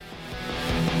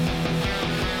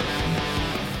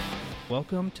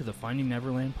Welcome to the Finding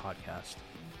Neverland podcast.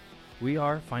 We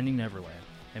are Finding Neverland,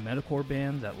 a metalcore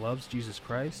band that loves Jesus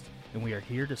Christ, and we are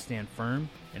here to stand firm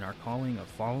in our calling of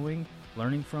following,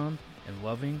 learning from, and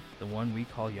loving the one we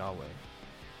call Yahweh.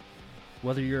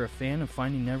 Whether you're a fan of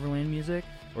Finding Neverland music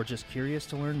or just curious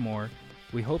to learn more,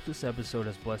 we hope this episode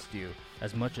has blessed you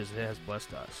as much as it has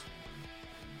blessed us.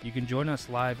 You can join us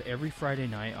live every Friday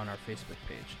night on our Facebook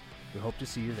page. We hope to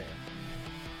see you there.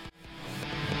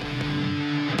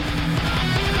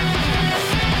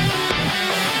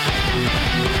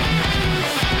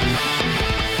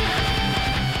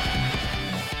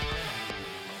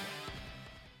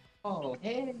 Oh,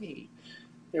 hey.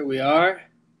 Here we are.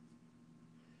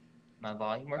 My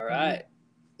volume working? All right.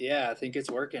 Yeah, I think it's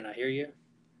working. I hear you.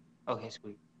 Okay,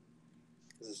 sweet.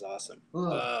 This is awesome.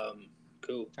 Ugh.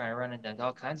 Cool. Trying to run into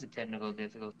all kinds of technical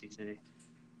difficulties today.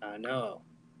 I know.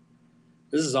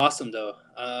 This is awesome, though.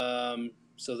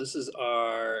 So this is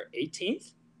our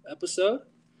 18th episode.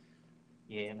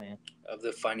 Yeah, man. Of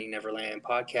the Finding Neverland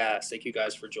podcast. Thank you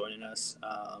guys for joining us.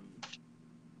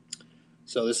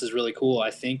 So this is really cool. I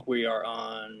think we are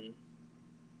on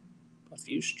a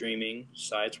few streaming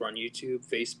sites. We're on YouTube,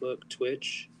 Facebook,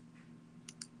 Twitch.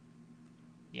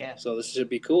 Yeah. So this should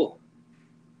be cool.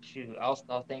 Shoot,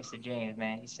 all thanks to James,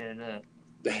 man. He set it up.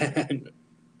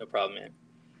 No problem, man.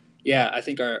 Yeah, I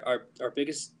think our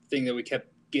biggest thing that we kept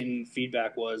getting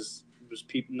feedback was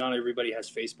people. Not everybody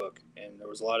has Facebook, and there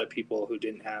was a lot of people who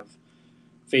didn't have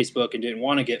Facebook and didn't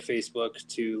want to get Facebook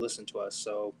to listen to us.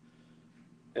 So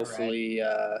hopefully,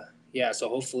 So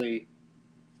hopefully,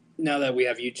 now that we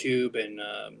have YouTube and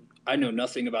I know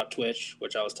nothing about Twitch,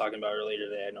 which I was talking about earlier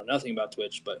today. I know nothing about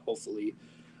Twitch, but hopefully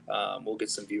we'll get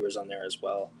some viewers on there as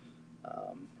well.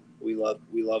 We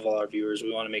love all our viewers.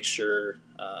 We want to make sure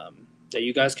that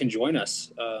you guys can join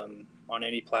us on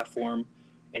any platform,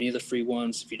 any of the free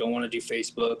ones. If you don't want to do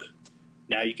Facebook,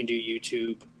 now you can do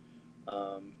YouTube.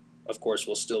 Of course,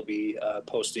 we'll still be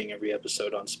posting every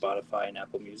episode on Spotify and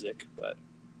Apple Music, but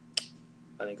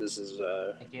I think this is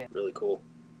really cool.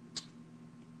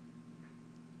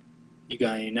 You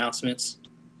got any announcements?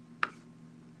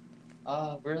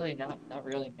 Really not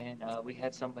really, man. We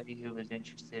had somebody who was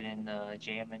interested in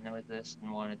jamming with us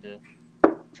and wanted to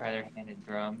try their hand at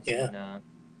drums. Yeah.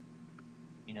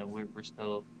 And we're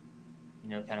still,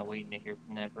 kind of waiting to hear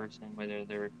from that person whether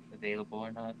they're available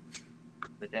or not.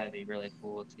 But that'd be really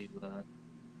cool to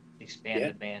expand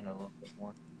the band a little bit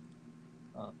more.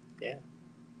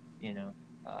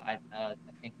 I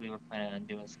think we were planning on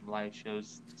doing some live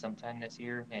shows sometime this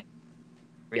year, and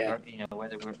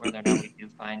whether or not we do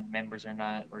find members or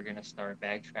not, we're gonna start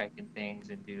backtracking things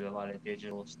and do a lot of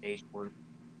digital stage work.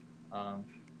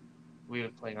 We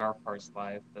would play our parts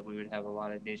live, but we would have a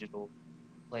lot of digital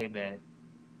playback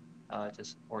to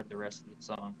support the rest of the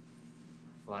song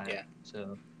live. Yeah.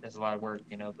 So that's a lot of work,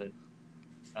 but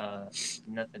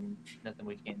nothing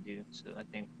we can't do. So I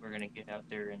think we're gonna get out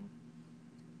there and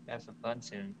have some fun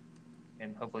soon,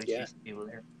 and hopefully see some people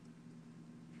there.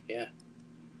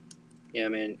 Yeah,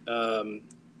 man.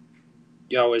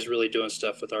 Yahweh's really doing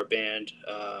stuff with our band.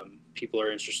 People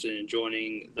are interested in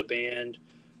joining the band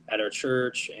at our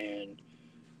church, and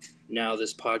now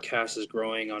this podcast is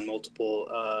growing on multiple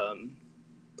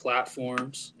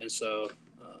platforms, and so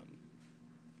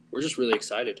we're just really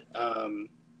excited.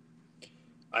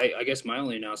 I guess my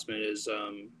only announcement is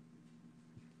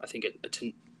I think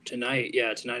tonight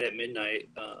at midnight,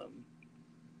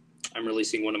 I'm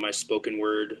releasing one of my spoken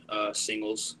word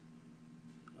singles.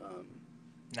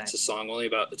 Nice. It's a song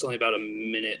it's only about a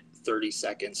minute 30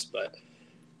 seconds, but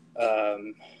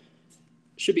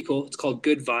should be cool. It's called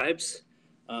Good Vibes.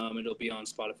 It'll be on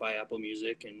Spotify, Apple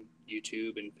Music, and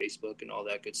YouTube, and Facebook, and all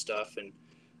that good stuff. And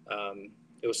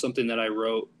it was something that I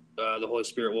wrote. The Holy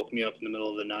Spirit woke me up in the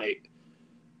middle of the night,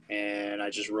 and I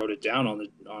just wrote it down on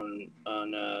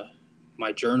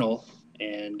my journal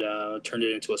and turned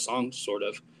it into a song, sort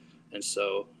of. And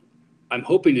so I'm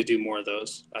hoping to do more of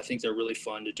those. I think they're really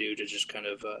fun to do, to just kind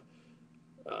of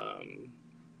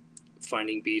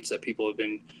finding beats that people have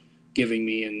been giving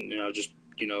me, and just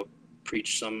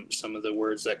preach some of the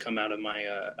words that come out of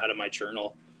my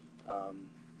journal,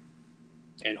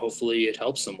 and hopefully it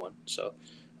helps someone. So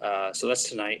that's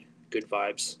tonight. Good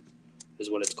Vibes is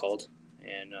what it's called,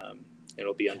 and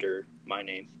it'll be under my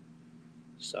name.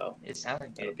 So it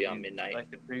sounded good. It'll be on midnight.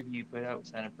 Like the preview you put out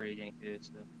sounded pretty dang good.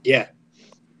 So. Yeah.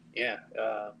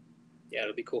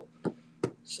 It'll be cool.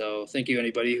 So thank you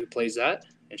anybody who plays that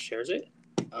and shares it.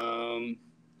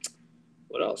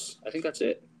 What else? I think that's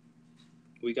it.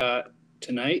 We got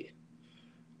tonight.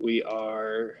 We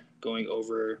are going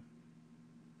over,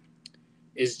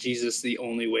 is Jesus the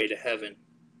only way to heaven?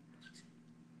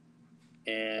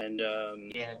 And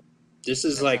Yeah, this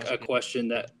is that like sounds a good. question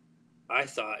that I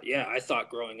thought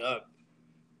growing up,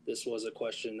 this was a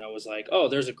question that was like, oh,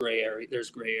 there's gray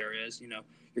areas.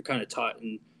 You're kind of taught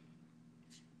in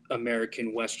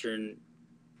American Western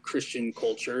Christian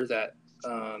culture that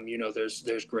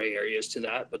there's gray areas to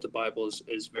that, but the Bible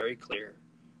is very clear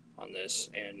on this.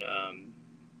 And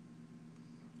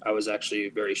I was actually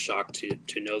very shocked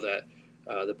to know that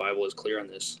the Bible is clear on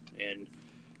this. And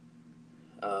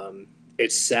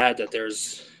it's sad that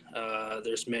there's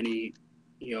many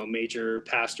major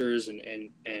pastors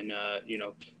and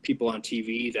people on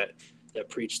TV that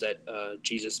preach that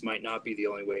Jesus might not be the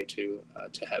only way to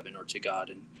heaven or to God.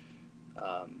 And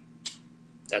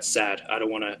that's sad. I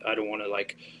don't want to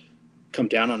like come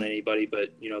down on anybody,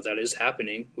 but that is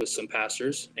happening with some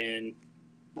pastors, and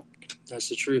that's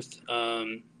the truth.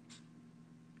 And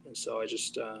so I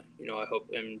just I hope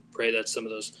and pray that some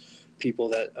of those people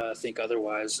that think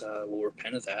otherwise will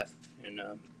repent of that. And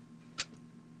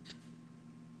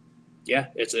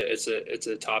it's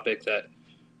a topic that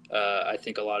I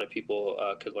think a lot of people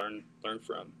could learn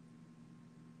from.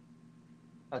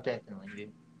 Oh, definitely,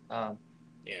 dude.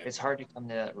 Yeah. It's hard to come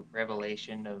to that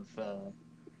revelation of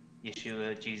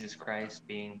Yeshua, Jesus Christ,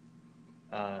 being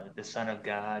the Son of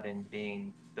God and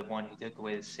being the one who took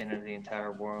away the sin of the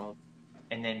entire world,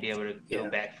 and then be able to go Yeah.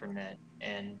 back from that.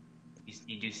 And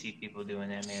you do see people doing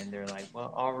that, man. They're like,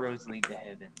 well, all roads lead to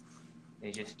heaven.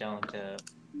 They just don't.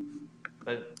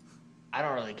 But I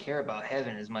don't really care about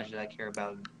heaven as much as I care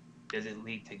about, does it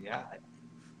lead to God?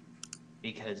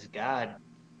 Because God,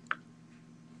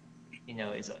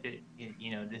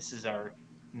 this is our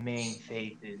main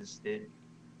faith, is that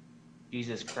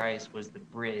Jesus Christ was the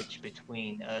bridge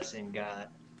between us and God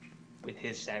with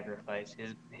his sacrifice.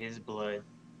 His blood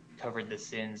covered the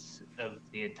sins of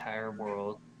the entire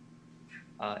world,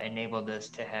 enabled us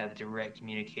to have direct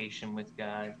communication with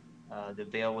God. The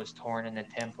veil was torn in the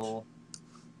temple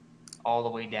all the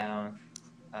way down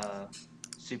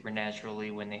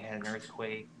supernaturally when they had an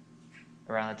earthquake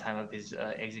around the time of his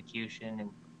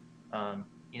execution. And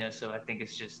so I think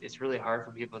it's really hard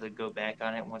for people to go back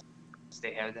on it once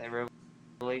they have that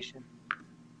revelation.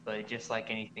 But just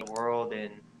like anything in the world,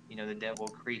 and the devil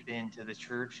creep into the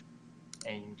church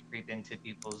and creep into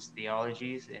people's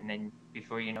theologies, and then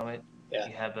before you know it, Yeah.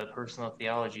 you have a personal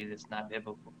theology that's not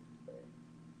biblical.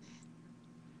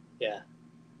 Yeah.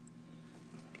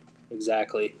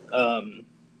 Exactly.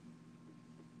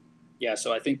 Yeah.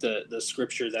 So I think the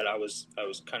scripture that I was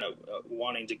kind of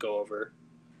wanting to go over,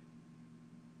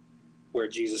 where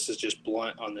Jesus is just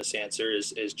blunt on this answer,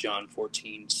 is John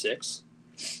 14:6.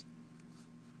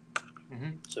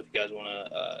 Mm-hmm. So if you guys want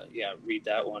to, read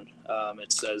that one.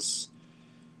 It says,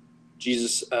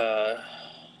 Jesus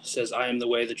says, "I am the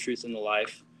way, the truth, and the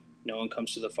life. No one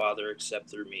comes to the Father except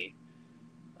through me."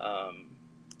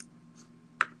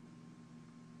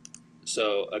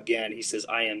 So again, he says,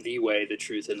 "I am the way, the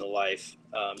truth, and the life."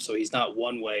 So he's not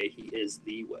one way; he is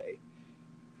the way,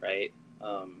 right?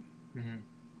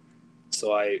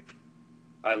 So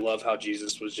I love how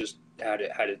Jesus was just had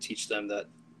to teach them that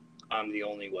I'm the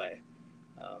only way.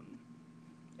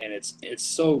 And it's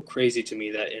so crazy to me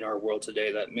that in our world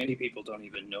today that many people don't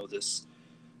even know this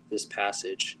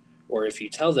passage, or if you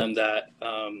tell them that,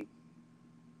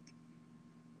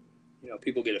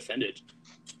 people get offended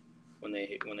when they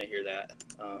hear that.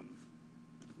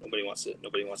 Nobody wants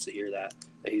to hear that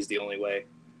he's the only way.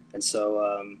 And so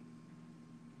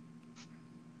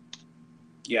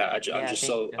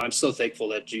I'm so thankful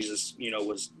that Jesus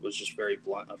was just very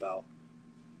blunt about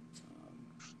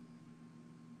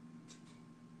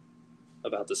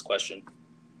this question.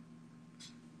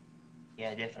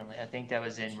 Yeah, definitely. I think that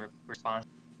was in response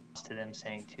to them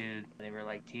saying too, they were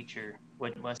like, "Teacher,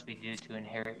 what must we do to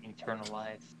inherit eternal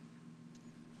life?"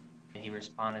 And he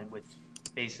responded with,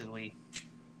 basically,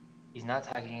 he's not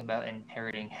talking about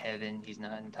inheriting heaven. He's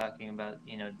not talking about,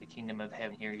 the kingdom of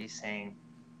heaven here. He's saying,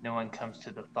 no one comes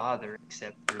to the Father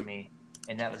except through me.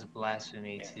 And that was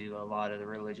blasphemy to a lot of the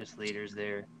religious leaders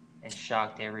there, and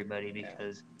shocked everybody,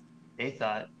 because they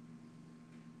thought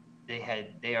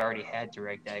they already had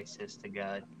direct access to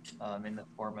God, in the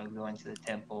form of going to the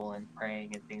temple and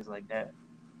praying and things like that.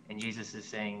 And Jesus is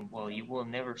saying, well, you will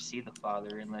never see the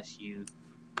Father unless you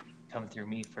come through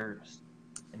me first.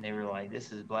 And they were like,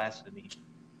 this is blasphemy.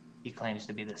 He claims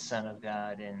to be the Son of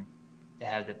God and to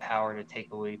have the power to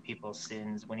take away people's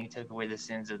sins. When he took away the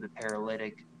sins of the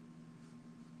paralytic,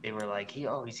 they were like,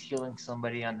 he's healing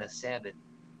somebody on the Sabbath.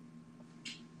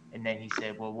 And then he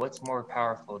said, well, what's more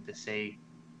powerful, to say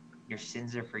your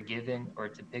sins are forgiven, or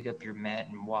to pick up your mat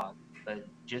and walk? But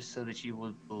just so that you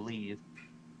will believe,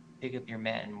 pick up your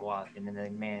mat and walk. And then the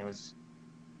man was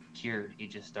cured. He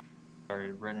just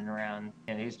started running around,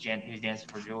 and he was dancing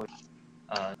for joy.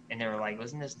 And they were like,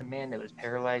 "Wasn't this the man that was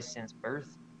paralyzed since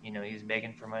birth? You know, he was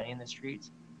begging for money in the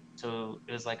streets." So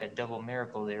it was like a double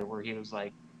miracle there, where he was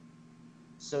like,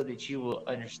 "So that you will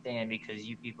understand, because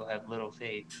you people have little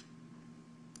faith,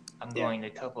 I'm going to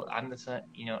couple. I'm the son.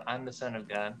 You know, I'm the Son of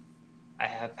God. I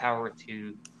have power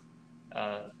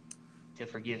uh, to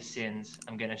forgive sins.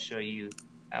 I'm going to show you.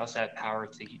 I also have power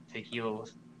to heal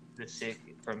the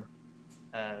sick from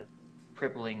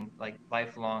crippling, like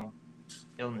lifelong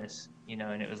illness. You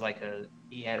know, and it was like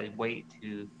he had a weight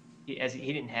as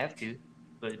he didn't have to,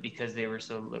 but because they were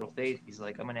so little faith, he's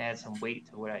like, I'm going to add some weight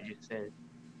to what I just said,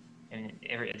 and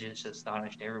it just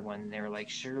astonished everyone. And they were like,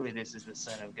 surely this is the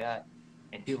Son of God.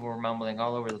 And people were mumbling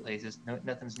all over the place.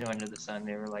 Nothing's new under the sun.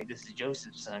 They were like, this is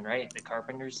Joseph's son, right? The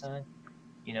carpenter's son.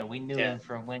 You know, we knew him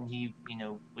from when he,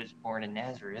 was born in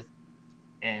Nazareth.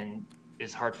 And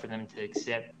it's hard for them to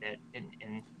accept that.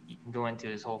 And you can go into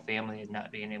his whole family and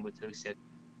not being able to accept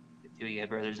it too. He had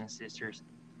brothers and sisters,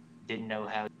 didn't know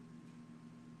how to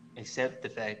accept the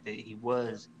fact that he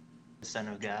was the Son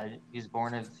of God. He was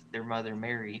born of their mother,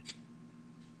 Mary.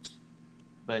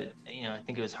 But I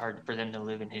think it was hard for them to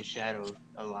live in his shadow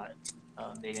a lot.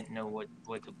 They didn't know what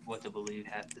to believe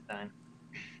half the time.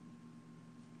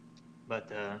 But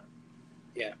the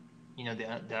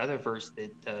other verse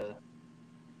that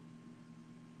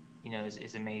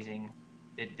is amazing.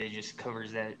 That just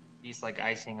covers that. It's like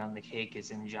icing on the cake.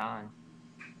 Is in John.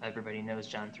 Everybody knows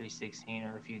John 3:16,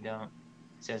 or if you don't,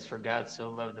 it says, "For God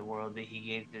so loved the world that He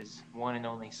gave His one and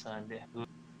only Son, that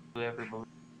whoever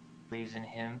believes in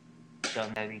Him shall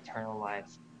have eternal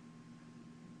life."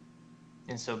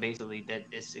 And so basically, that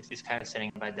it's kind of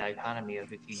setting by the dichotomy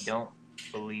of, if you don't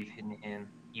believe in Him,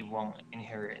 you won't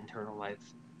inherit eternal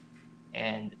life.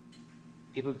 And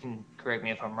people can correct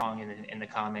me if I'm wrong in the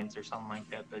comments or something like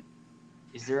that, but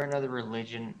is there another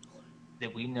religion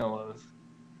that we know of,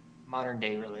 modern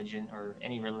day religion or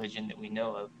any religion that we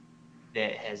know of,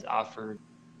 that has offered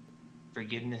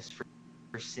forgiveness for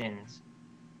sins,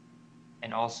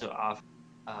 and also offered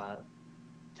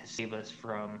to save us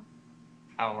from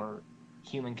our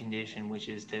human condition, which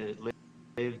is to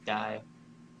live, die,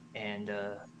 and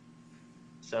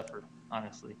suffer,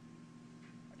 honestly,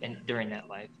 and during that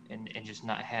life, and just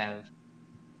not have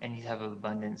any type of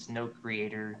abundance, no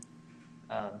creator,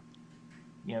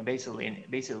 basically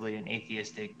an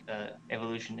atheistic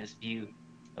evolutionist view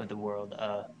of the world.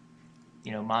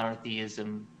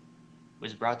 Monotheism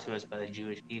was brought to us by the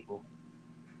Jewish people,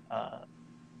 and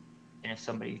if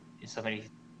somebody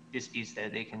disputes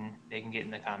that, they can get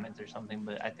in the comments or something.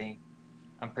 But I think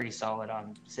I'm pretty solid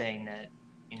on saying that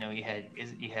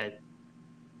you had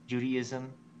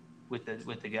Judaism with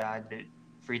the God that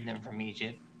freed them from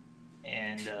Egypt,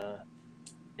 and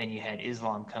then you had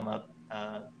Islam come up.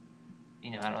 I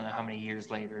don't know how many years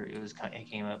later it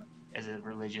came up as a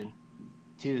religion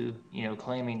too.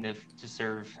 Claiming to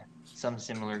serve some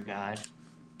similar God,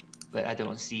 but I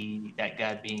don't see that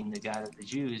God being the God of the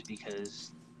Jews,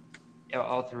 because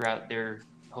all throughout their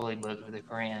holy book of the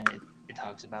Quran, it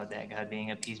talks about that God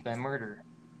being appeased by murder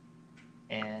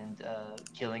and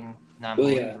killing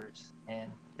non-believers,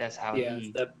 and that's how he.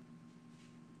 Is pleased.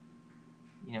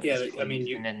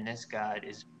 And then this God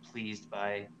is pleased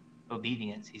by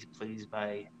obedience. He's pleased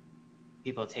by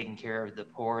people taking care of the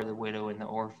poor, the widow, and the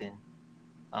orphan.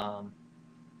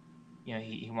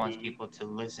 He wants people to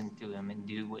listen to him and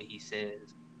do what he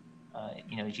says.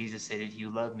 Jesus said, "If you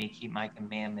love me, keep my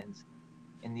commandments."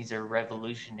 And these are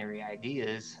revolutionary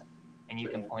ideas. And you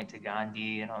can point to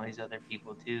Gandhi and all these other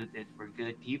people too that were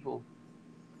good people.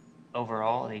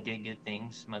 Overall, they did good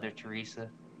things. Mother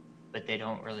Teresa, but they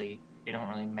don't really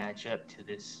match up to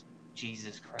this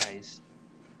Jesus Christ,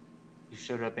 who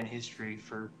showed up in history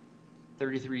for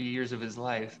 33 years of his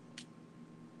life,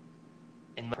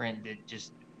 and print that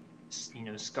just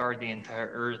scarred the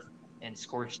entire earth and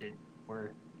scorched it,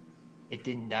 where it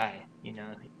didn't die.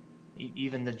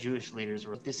 Even the Jewish leaders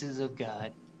were like, "This is of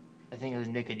God." I think it was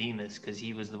Nicodemus, because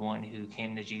he was the one who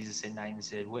came to Jesus at night and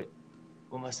said, what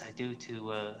must I do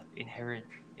to inherit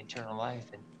eternal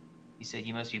life? And he said,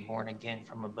 "You must be born again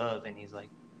from above." And he's like,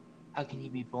 "How can you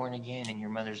be born again in your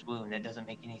mother's womb? That doesn't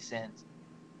make any sense."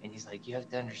 And he's like, "You have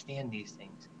to understand these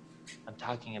things. I'm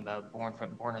talking about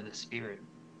born of the Spirit."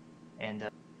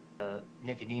 And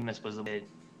Nicodemus was the,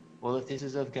 "Well, if this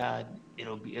is of God,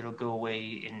 it'll go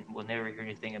away, and we'll never hear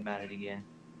anything about it again.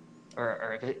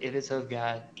 Or if it's of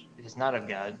God, if it's not of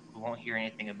God, we won't hear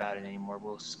anything about it anymore.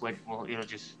 It'll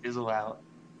just fizzle out.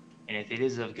 And if it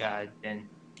is of God, then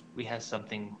we have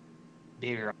something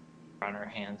bigger on our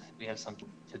hands. We have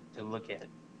something to look at."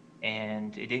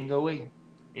 And it didn't go away.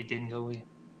 it didn't go with.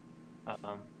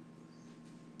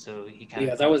 So he kind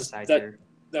Yeah, of caught us sidetracked.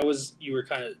 that was you were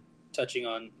kind of touching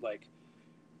on like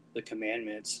the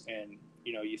commandments, and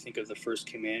you think of the first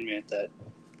commandment that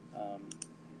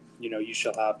you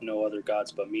shall have no other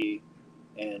gods but me,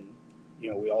 and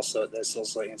this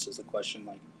also answers the question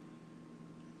like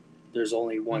there's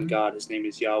only one God. His name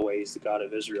is Yahweh. He's the God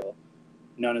of Israel.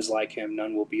 None is like him.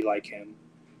 None will be like him.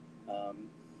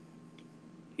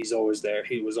 He's always there.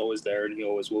 He was always there, and he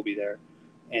always will be there.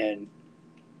 And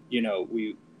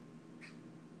we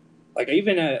like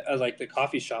even at like the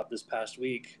coffee shop this past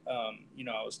week. I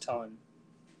was telling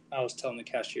the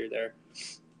cashier there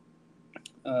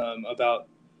about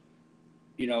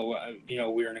we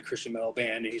were in a Christian metal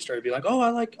band, and he started to be like, "Oh, I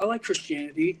like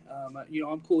Christianity.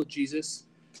 I'm cool with Jesus."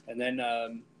 And then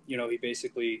he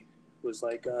basically was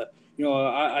like,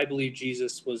 I believe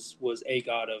Jesus was a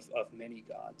God of many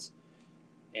gods,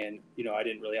 and I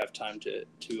didn't really have time to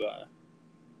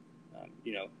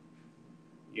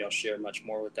share much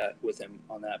more with him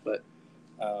on that, but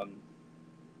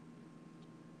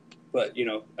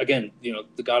again,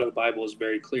 the God of the Bible is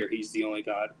very clear. He's the only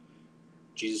God.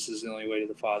 Jesus is the only way to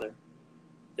the Father.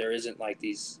 There isn't like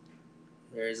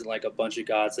a bunch of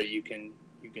gods that you can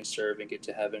serve and get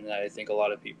to heaven that I think a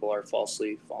lot of people are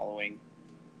falsely following,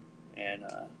 and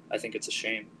I think it's a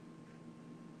shame.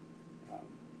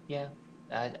 Yeah,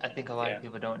 I think a lot of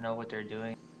people don't know what they're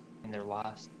doing, and they're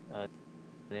lost.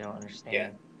 They don't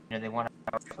understand. They want to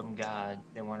borrow from God.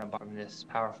 They want to borrow from this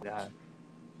powerful God,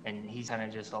 and he's kind of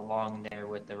just along there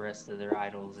with the rest of their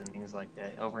idols and things like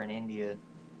that. Over in India,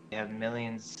 they have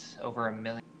over 1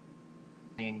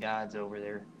 million gods over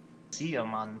there. See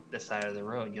them on the side of the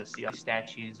road. You'll see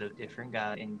statues of different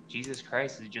gods, and Jesus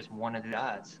Christ is just one of the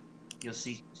gods. You'll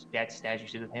see that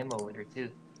statue of him over there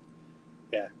too.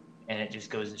 Yeah. And it just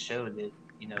goes to show that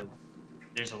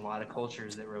there's a lot of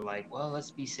cultures that were like, well,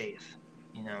 let's be safe,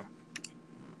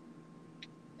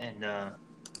 and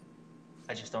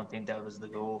I just don't think that was the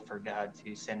goal for God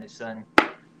to send his son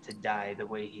to die the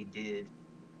way he did,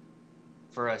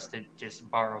 for us to just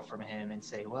borrow from him and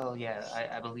say, well, yeah,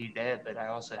 I believe that, but I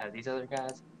also have these other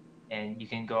gods. And you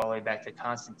can go all the way back to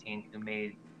Constantine, who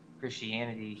made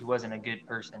Christianity. He wasn't a good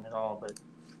person at all, but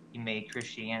he made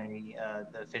Christianity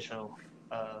the official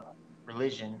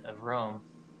religion of Rome,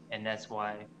 and that's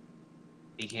why it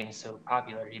became so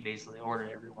popular. He basically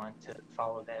ordered everyone to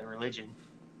follow that religion,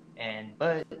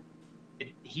 but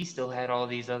he still had all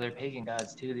these other pagan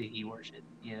gods too that he worshipped.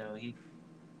 He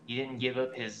didn't give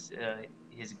up his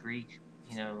Greek,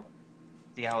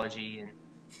 theology and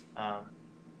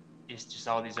just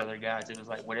all these other gods. It was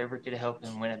like whatever could help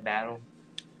him win a battle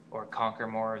or conquer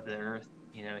more of the earth.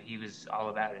 He was all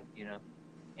about it.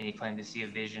 And he claimed to see a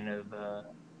vision of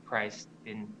Christ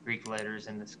in Greek letters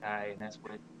in the sky, and that's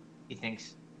what he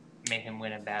thinks made him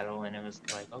win a battle. And it was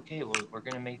like, okay, well, we're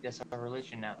gonna make this our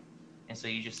religion now. And so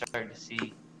you just started to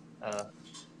see,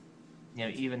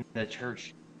 even the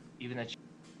church,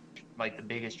 like the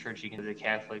biggest church you can do,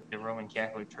 the Roman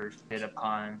Catholic Church, did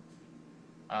upon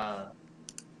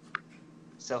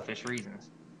selfish reasons.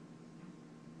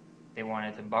 They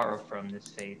wanted to borrow from this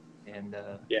faith, and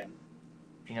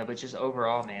but just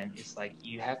overall, man, it's like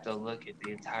you have to look at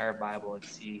the entire Bible and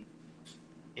see,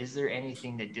 is there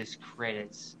anything that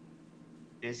discredits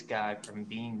this God from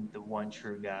being the one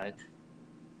true God?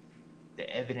 The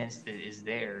evidence that is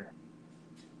there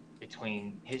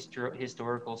between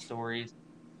historical stories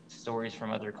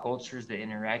from other cultures that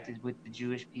interacted with the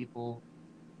Jewish people,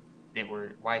 that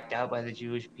were wiped out by the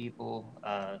Jewish people,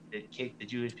 that kicked the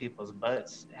Jewish people's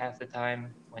butts half the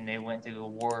time when they went to a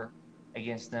war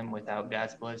against them without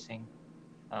God's blessing.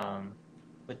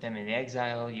 Put them in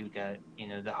exile. You've got,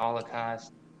 the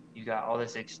Holocaust. You've got all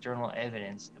this external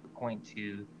evidence to point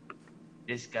to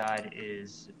this God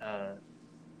is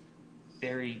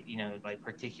very,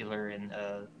 particular and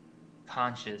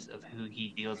conscious of who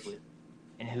he deals with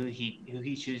and who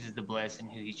he chooses to bless and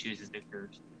who he chooses to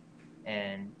curse.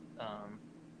 And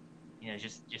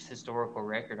just historical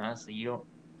record. Honestly, you don't,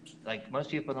 like, most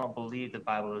people don't believe the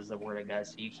Bible is the word of God,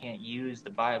 so you can't use the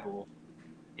Bible.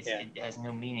 It has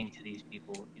no meaning to these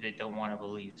people that don't want to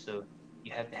believe. So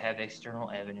you have to have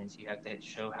external evidence. You have to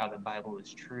show how the Bible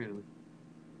is true,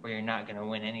 or you're not going to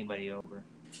win anybody over.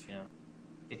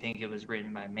 They think it was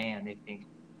written by man. They think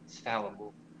it's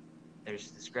fallible.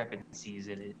 There's discrepancies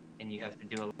in it, and you have to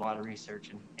do a lot of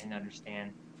research and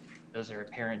understand those are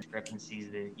apparent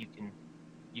discrepancies that you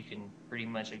can pretty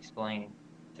much explain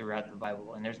throughout the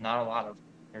Bible. And there's not a lot of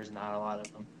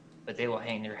them, but they will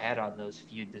hang their hat on those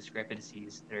few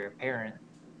discrepancies that are apparent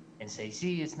and say,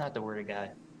 see, it's not the word of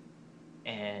God.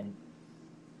 And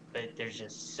but there's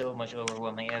just so much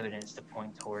overwhelming evidence to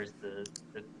point towards the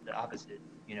opposite,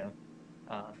 you know.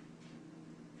 Um,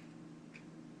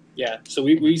 Yeah. So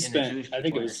we and the spent, Jewish I think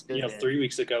people it was, understood that. 3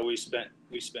 weeks ago, we spent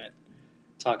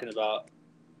talking about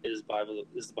is the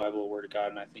Bible a word of God,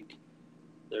 and I think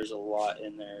there's a lot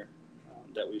in there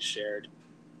that we shared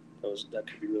that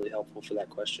could be really helpful for that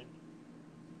question.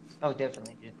 Oh,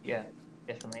 definitely, yeah,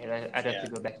 definitely. I'd have Yeah.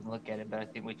 to go back and look at it, but I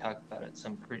think we talked about it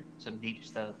some deep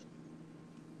stuff.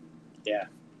 Yeah.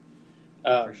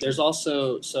 For There's sure.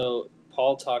 also, so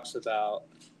Paul talks about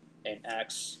in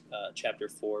Acts chapter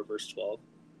 4, verse 12.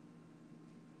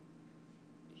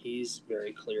 He's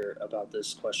very clear about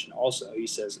this question also. He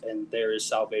says, "And there is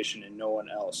salvation in no one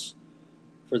else,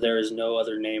 for there is no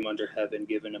other name under heaven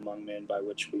given among men by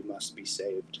which we must be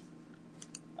saved."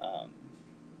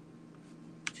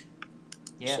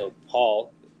 Yeah. So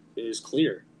Paul is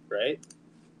clear, right?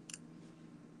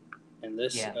 And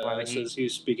this Yeah. Why would says he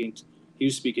was speaking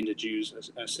to Jews,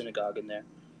 a synagogue in there.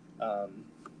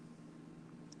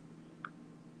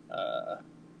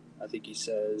 I think he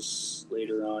says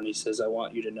later on, he says, "I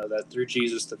want you to know that through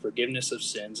Jesus the forgiveness of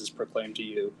sins is proclaimed to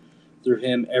you. Through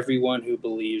him everyone who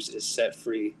believes is set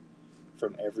free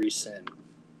from every sin."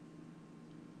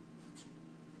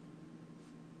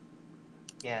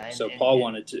 Yeah. So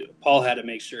Paul had to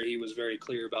make sure he was very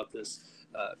clear about this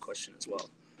question as well.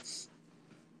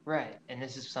 Right. And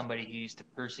this is somebody who used to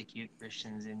persecute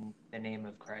Christians in the name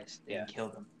of Christ and kill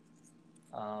them.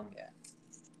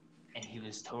 And he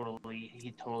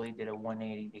totally did a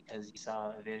 180 because he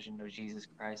saw a vision of Jesus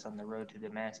Christ on the road to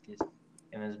Damascus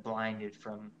and was blinded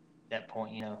from that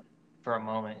point, you know, for a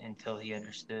moment until he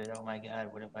understood, oh my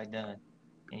God, what have I done?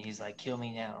 And he's like, kill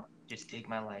me now. Just take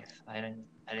my life. I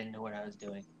didn't know what I was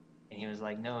doing. And he was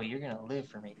like, no, you're going to live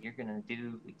for me. You're going to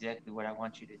do exactly what I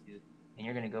want you to do. And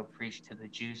you're going to go preach to the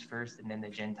Jews first and then the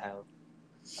Gentiles.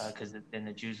 Because then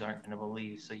the Jews aren't going to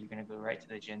believe. So you're going to go right to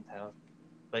the Gentiles.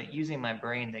 But using my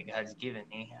brain that God's given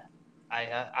me,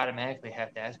 I automatically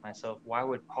have to ask myself, why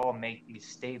would Paul make these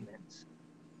statements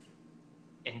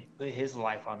and put his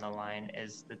life on the line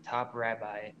as the top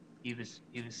rabbi? He was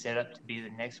set up to be the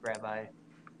next rabbi,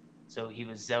 so he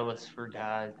was zealous for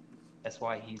God. That's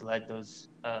why he led those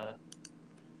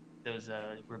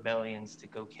rebellions to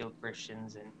go kill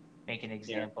Christians and make an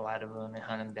example out of them and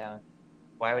hunt them down.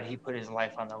 Why would he put his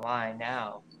life on the line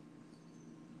now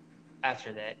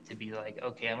after that to be like,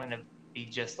 okay, I'm going to be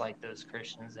just like those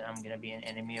Christians, and I'm going to be an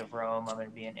enemy of Rome. I'm going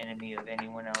to be an enemy of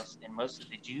anyone else, and most of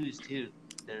the Jews too,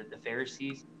 the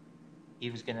Pharisees.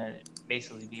 He was going to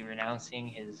basically be renouncing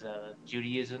his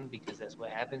Judaism because that's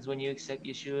what happens when you accept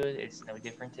Yeshua. It's no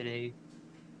different today.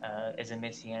 As a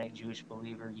Messianic Jewish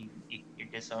believer, you're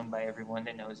disowned by everyone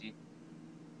that knows you.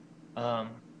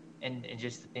 And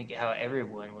just to think how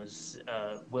everyone was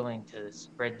willing to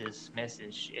spread this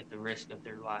message at the risk of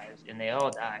their lives, and they all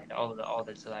died, all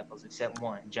the disciples except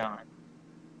one, John.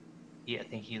 I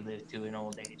think he lived to an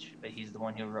old age, but he's the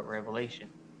one who wrote Revelation,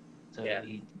 so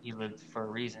he lived for a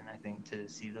reason, I think, to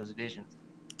see those visions.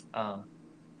 And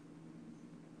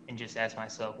just ask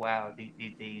myself, wow,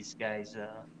 these guys,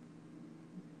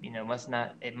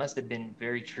 it must have been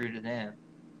very true to them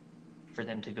for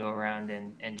them to go around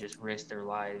and just risk their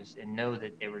lives and know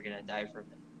that they were going to die from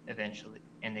it eventually,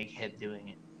 and they kept doing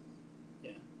it.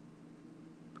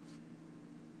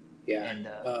 Yeah. And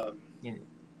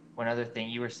one other thing,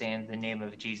 you were saying the name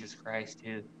of Jesus Christ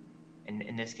too,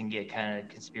 and this can get kind of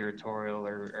conspiratorial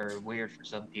or weird for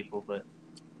some people, but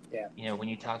when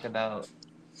you talk about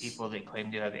people that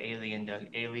claim to have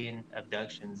alien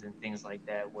abductions and things like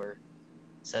that, where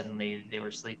suddenly they were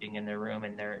sleeping in their room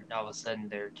and all of a sudden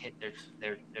they're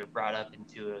brought up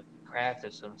into a craft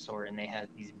of some sort, and they have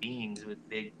these beings with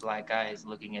big black eyes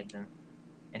looking at them,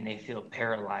 and they feel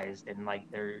paralyzed and like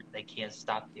they can't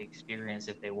stop the experience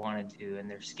if they wanted to, and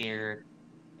they're scared,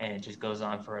 and it just goes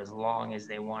on for as long as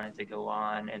they want it to go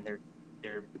on, and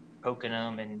they're poking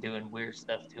them and doing weird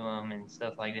stuff to them and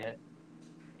stuff like that.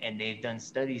 And they've done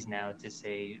studies now to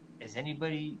say, is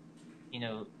anybody,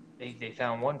 they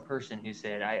found one person who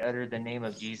said, I uttered the name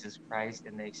of Jesus Christ,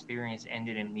 and the experience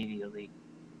ended immediately.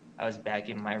 I was back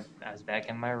in my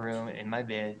room in my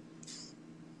bed.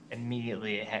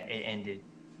 Immediately it ended.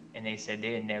 And they said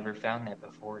they had never found that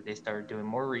before. They started doing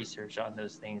more research on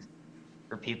those things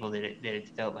for people that it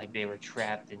felt like they were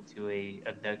trapped into a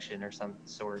abduction or some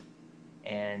sort.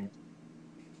 And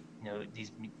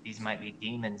these might be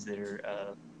demons that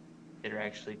are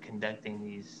actually conducting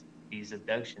these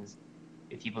abductions,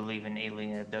 if you believe in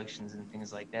alien abductions and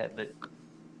things like that. But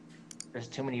there's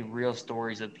too many real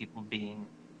stories of people being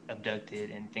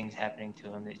abducted and things happening to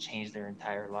them that change their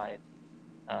entire life.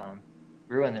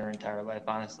 ruin their entire life,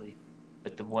 honestly.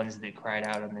 But the ones that cried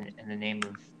out in the name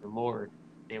of the Lord,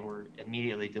 they were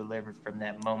immediately delivered from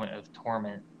that moment of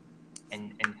torment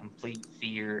and complete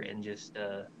fear and just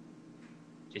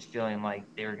feeling like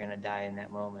they were gonna die in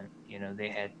that moment. You know, they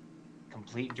had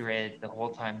complete dread the whole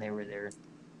time they were there.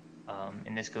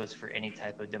 And this goes for any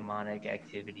type of demonic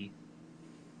activity.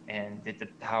 And that the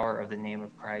power of the name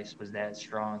of Christ was that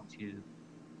strong to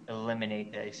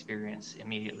eliminate that experience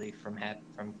immediately from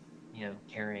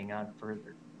carrying on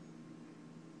further.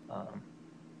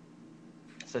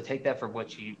 So take that for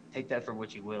what you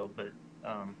will, but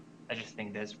I just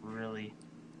think that's really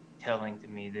telling to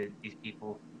me that these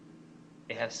people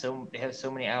they have so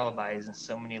many alibis and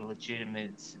so many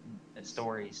legitimate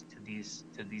stories to these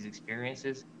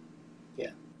experiences.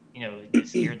 Yeah. You know, that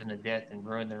scared them to death and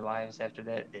ruined their lives after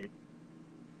that.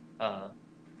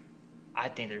 I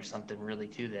think there's something really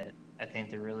to that. I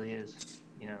think there really is.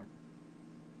 You know,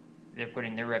 they're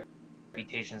putting their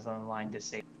reputations on the line to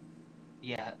say,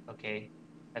 yeah, okay,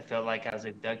 I felt like I was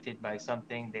abducted by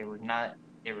something. They were not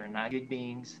good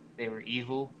beings. They were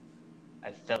evil.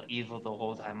 I felt evil the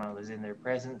whole time I was in their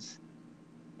presence.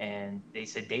 And they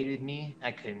sedated me.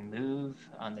 I couldn't move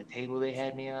on the table they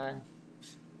had me on.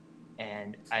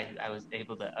 And I was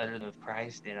able to utter the of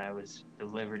Christ, and I was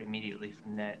delivered immediately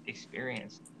from that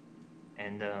experience.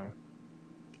 And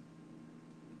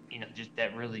you know, just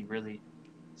that really, really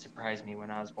surprised me when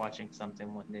I was watching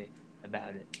something one day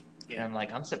about it. Yeah. And I'm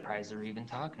like, I'm surprised they're even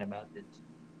talking about this,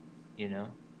 you know,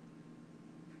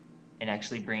 and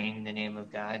actually bringing the name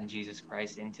of God and Jesus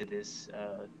Christ into this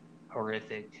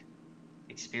horrific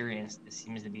experience that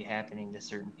seems to be happening to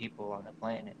certain people on the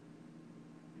planet.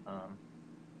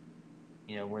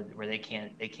 You know, where they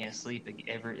can't sleep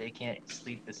they can't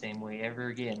sleep the same way ever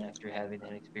again after having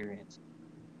that experience.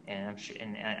 And I'm sure,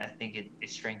 and I think it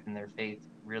strengthened their faith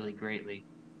really greatly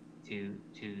to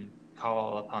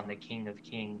call upon the King of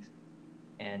Kings.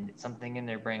 And something in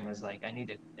their brain was like, I need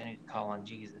to call on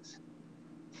Jesus.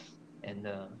 And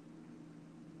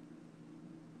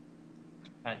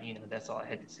you know, that's all I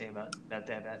had to say about that.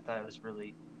 I thought it was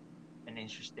really an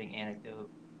interesting anecdote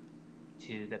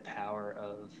to the power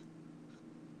of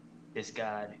this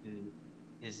God who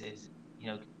is you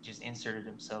know, just inserted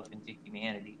himself into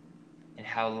humanity, and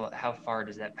how far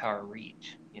does that power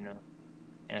reach, you know?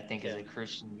 And I think as a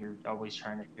Christian, you're always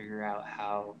trying to figure out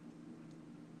how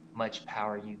much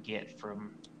power you get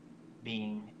from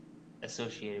being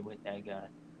associated with that God.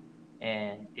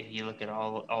 And if you look at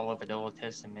all of the Old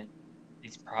Testament,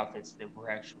 these prophets that were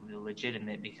actually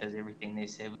legitimate because everything they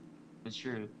said was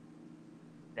true.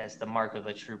 That's the mark of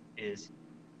a true is.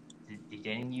 Did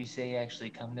anything you say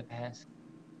actually come to pass?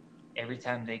 Every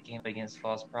time they came up against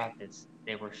false prophets,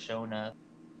 they were shown up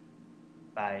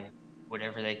by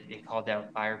whatever they called down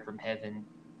fire from heaven,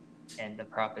 and the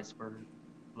prophets were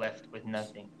left with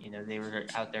nothing. You know, they were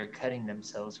out there cutting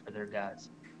themselves for their gods,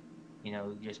 you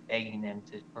know, just begging them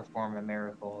to perform a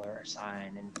miracle or a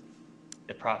sign. And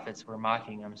the prophets were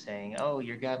mocking them, saying, oh,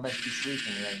 your God must be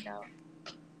sleeping right now.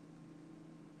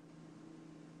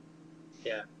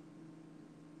 Yeah.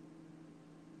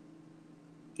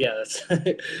 Yeah, that's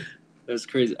that's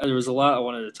crazy. There was a lot I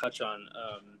wanted to touch on.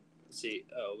 Let's see.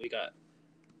 We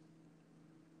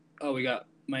got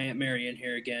my Aunt Mary in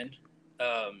here again.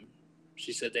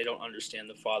 She said they don't understand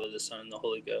the Father, the Son, and the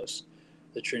Holy Ghost,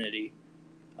 the Trinity.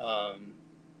 I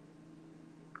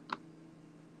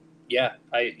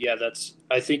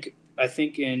think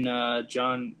in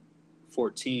John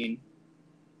 14,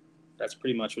 that's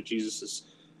pretty much what Jesus is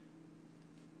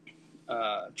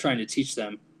trying to teach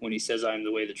them when he says, I am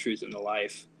the way, the truth, and the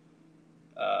life.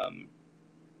 And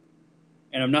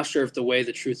I'm not sure if the way,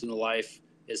 the truth, and the life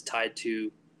is tied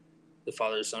to the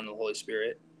Father, the Son, and the Holy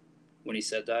Spirit when he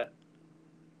said that.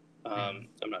 I'm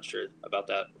not sure about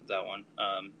that one.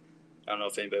 I don't know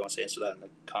if anybody wants to answer that in the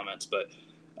comments, but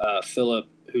Philip,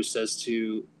 who says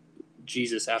to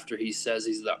Jesus after he says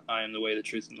I am the way, the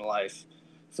truth, and the life,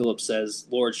 Philip says,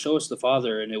 Lord, show us the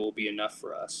Father, and it will be enough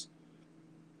for us.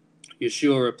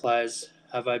 Yeshua replies,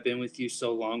 have I been with you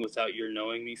so long without your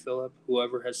knowing me, Philip?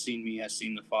 Whoever has seen me has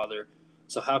seen the Father.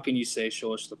 So how can you say,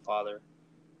 show us the Father?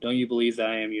 Don't you believe that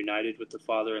I am united with the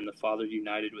Father and the Father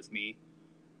united with me?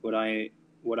 What I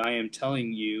am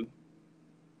telling you,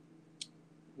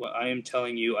 I am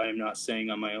not saying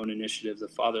on my own initiative. The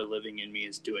Father living in me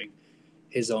is doing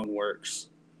his own works.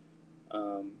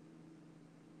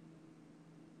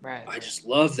 Right. I just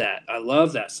love that. I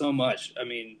love that so much. I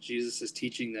mean, Jesus is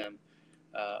teaching them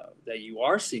that you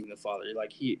are seeing the Father.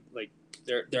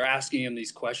 They're asking him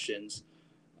these questions.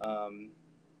 They're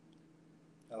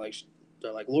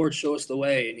like, Lord, show us the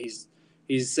way, and he's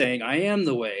He's saying, I am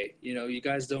the way. You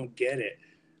guys don't get it.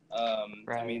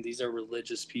 Right. I mean, these are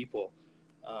religious people.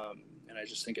 And I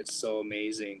just think it's so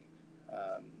amazing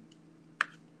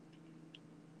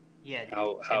Yeah, dude.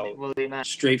 how Well, the amount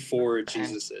straightforward of times,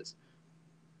 Jesus is.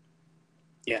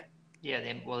 Yeah.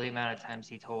 the amount of times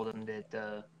he told them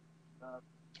that.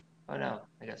 Oh no,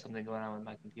 I got something going on with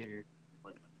my computer.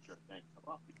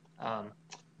 Um,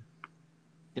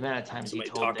 the amount of times Somebody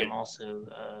he told talking. them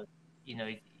also,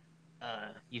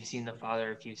 you've seen the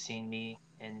Father if you've seen me,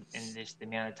 and just the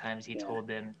amount of times he told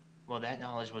them, well, that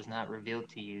knowledge was not revealed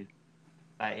to you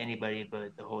by anybody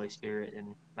but the Holy Spirit,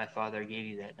 and my Father gave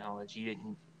you that knowledge. You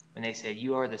didn't. When they said,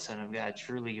 you are the Son of God,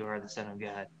 truly you are the Son of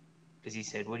God, because he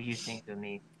said, what do you think of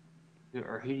me,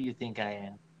 or who do you think I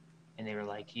am? And they were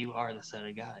like, you are the Son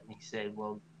of God. And he said,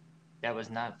 well, that was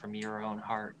not from your own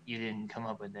heart. You didn't come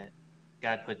up with that.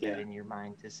 God put that in your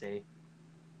mind to say,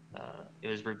 it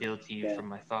was revealed to you from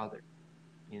my Father,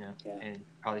 and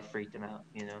probably freaked him out,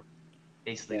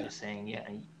 basically just saying,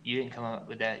 you didn't come up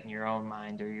with that in your own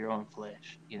mind or your own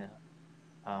flesh,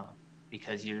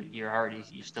 because you're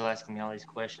still asking me all these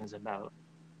questions about,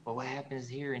 well, what happens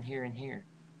here and here and here,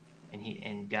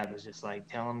 and God was just like,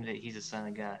 tell him that he's a son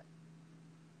of God,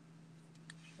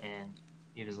 and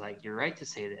he was like, you're right to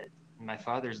say that. My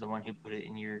Father's the one who put it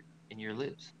in your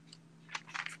lips.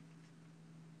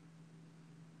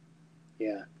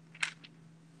 Yeah.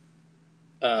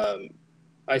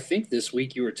 I think this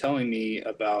week you were telling me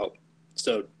about,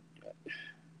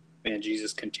 man,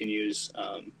 Jesus continues.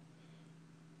 I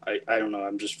don't know.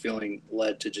 I'm just feeling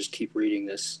led to just keep reading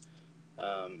these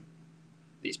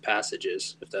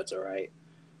passages, if that's all right.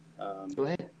 Go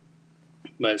ahead.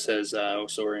 But it says, so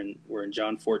we're in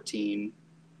John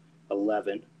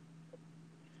 14:11.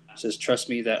 It says, trust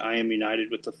me that I am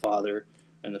united with the Father,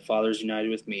 and the Father is united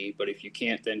with me. But if you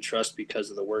can't, then trust because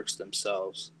of the works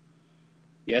themselves.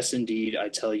 Yes, indeed, I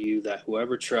tell you that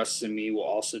whoever trusts in me will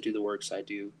also do the works I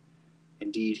do.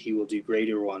 Indeed, he will do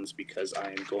greater ones because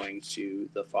I am going to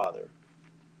the Father.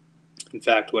 In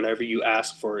fact, whatever you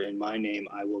ask for in my name,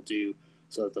 I will do,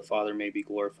 so that the Father may be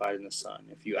glorified in the Son.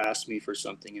 If you ask me for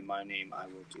something in my name, I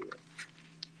will do it.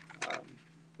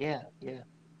 Yeah.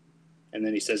 And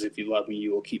then he says, if you love me,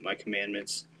 you will keep my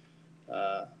commandments,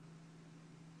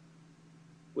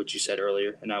 which you said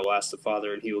earlier. And I will ask the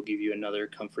Father, and he will give you another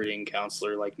comforting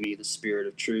counselor like me, the Spirit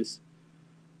of truth.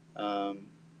 So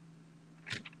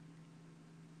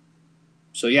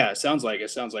yeah, it sounds like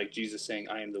Jesus saying,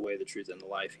 I am the way, the truth, and the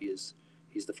life. He's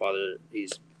the Father.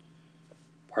 He's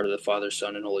part of the Father,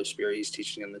 Son, and Holy Spirit. He's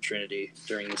teaching them the Trinity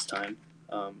during this time.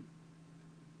 I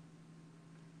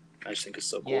just think it's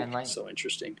so cool. And so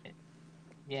interesting.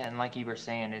 Yeah, and like you were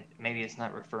saying, maybe it's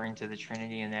not referring to the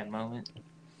Trinity in that moment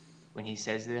when he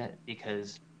says that,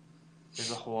 because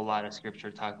there's a whole lot of scripture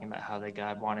talking about how that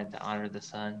God wanted to honor the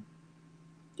Son.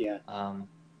 Yeah.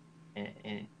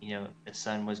 And the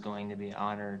Son was going to be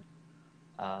honored.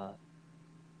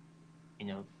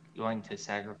 Going to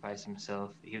sacrifice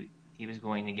himself. He was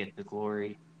going to get the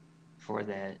glory for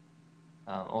that.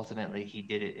 Ultimately, he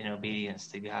did it in obedience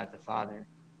to God the Father.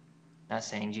 Not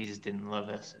saying Jesus didn't love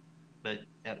us, but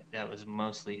that was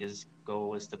mostly his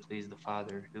goal, was to please the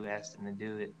Father who asked him to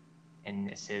do it.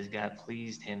 And it says God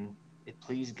pleased him. It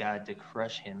pleased God to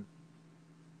crush him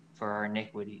for our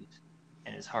iniquities.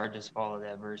 And it's hard to swallow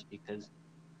that verse, because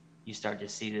you start to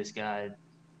see this God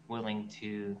willing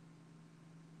to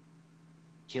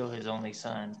kill his only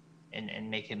son and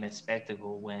make him a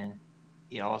spectacle, when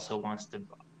he also wants to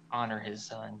honor his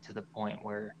son to the point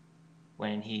where,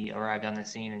 when he arrived on the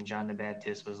scene and John the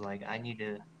Baptist was like, I need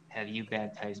to have you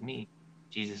baptize me,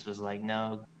 Jesus was like,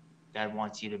 no, God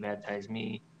wants you to baptize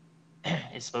me.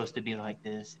 It's supposed to be like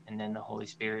this. And then the Holy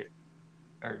Spirit,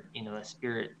 or a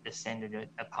spirit descended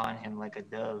upon him like a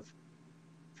dove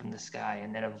from the sky,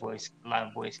 and then a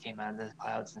loud voice came out of the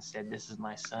clouds and said, this is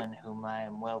my son whom I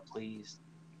am well pleased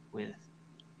with.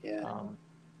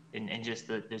 And just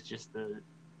the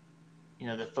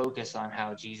focus on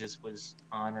how Jesus was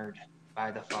honored by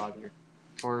the Father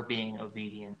for being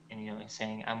obedient, and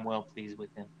saying, I'm well pleased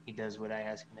with him. He does what I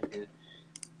ask him to do.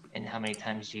 And how many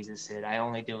times Jesus said, I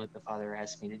only do what the Father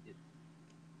asks me to do.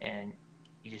 And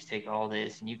you just take all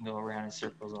this, and you can go around in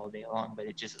circles all day long, but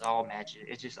it just all matches.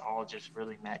 It just all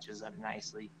really matches up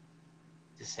nicely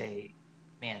to say,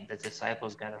 man, the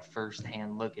disciples got a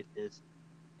first-hand look at this.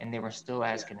 And they were still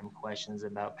asking him questions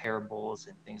about parables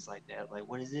and things like that. Like,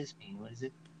 what does this mean? What is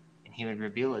it? And he would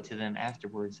reveal it to them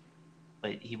afterwards,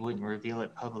 but he wouldn't reveal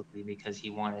it publicly, because he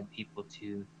wanted people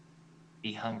to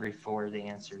be hungry for the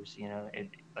answers.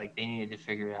 Like, they needed to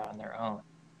figure it out on their own.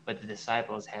 but the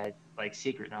disciples had like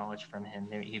secret knowledge from him.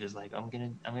 He was like, I'm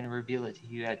gonna reveal it to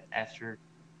you after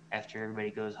everybody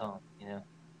goes home.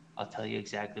 I'll tell you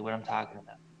exactly what I'm talking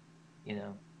about. You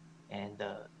know, and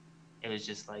it was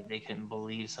just like they couldn't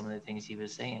believe some of the things he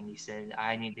was saying. He said,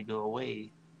 I need to go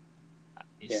away.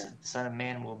 Yeah. The Son of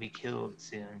Man will be killed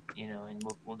soon, and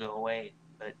we'll go away.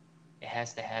 But it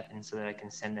has to happen so that I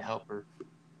can send the helper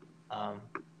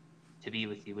to be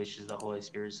with you, which is the Holy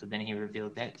Spirit. So then he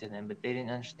revealed that to them, but they didn't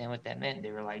understand what that meant.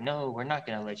 They were like, no, we're not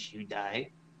going to let you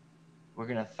die. We're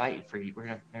going to fight for you. We're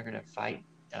going to fight,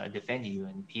 defend you.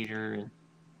 And Peter and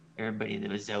everybody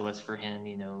that was zealous for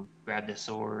him, grabbed a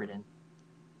sword, and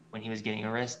when he was getting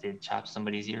arrested, chopped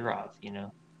somebody's ear off,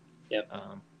 Yep.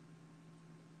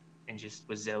 And just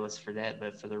was zealous for that,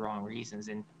 but for the wrong reasons.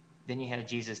 And then you had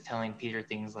Jesus telling Peter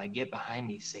things like, get behind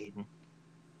me, Satan.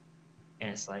 And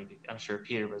it's like, I'm sure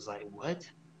Peter was like, what?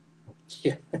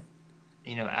 Yeah.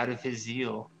 Out of his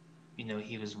zeal,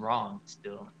 he was wrong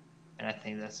still. And I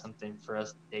think that's something for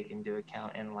us to take into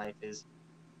account in life is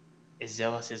as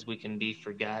zealous as we can be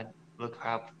for God. Look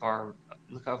how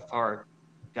far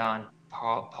gone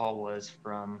Paul was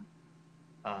from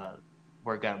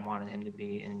where God wanted him to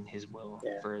be in his will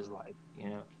for his life.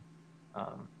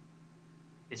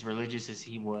 As religious as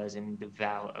he was and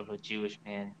devout of a Jewish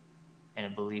man and a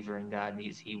believer in God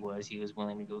as he was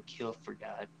willing to go kill for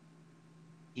God.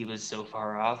 He was so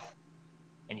far off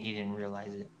and he didn't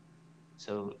realize it.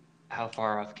 So how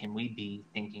far off can we be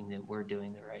thinking that we're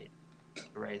doing the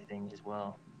right thing as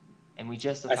well? And we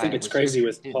justify I think it it's with crazy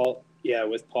with too. Paul. Yeah,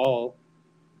 with Paul,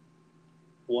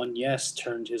 one yes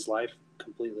turned his life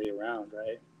completely around,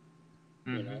 right?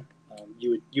 Mm-hmm.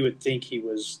 You would think he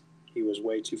was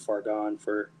way too far gone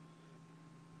for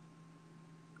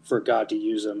God to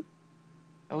use him.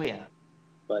 Oh yeah.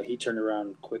 But he turned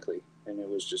around quickly, and it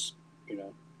was just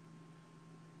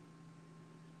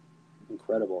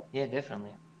incredible. Yeah,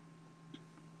 definitely.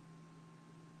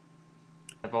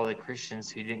 Of all the Christians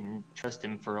who didn't trust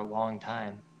him for a long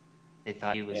time, they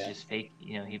thought he was just fake.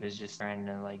 He was just trying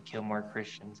to like kill more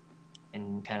Christians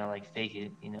and kind of like fake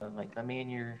it. Like let me in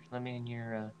your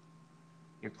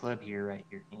club here, right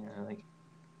here.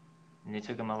 And it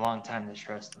took him a long time to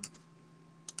trust him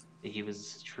that he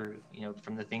was true.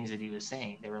 From the things that he was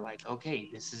saying, they were like, okay,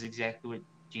 this is exactly what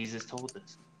Jesus told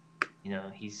us.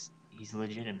 He's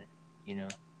legitimate.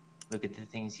 Look at the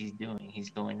things he's doing. He's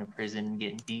going to prison,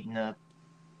 getting beaten up.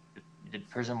 The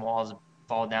prison walls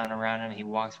fall down around him. He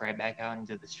walks right back out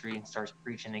into the street and starts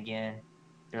preaching again.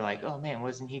 They're like, oh man,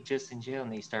 wasn't he just in jail?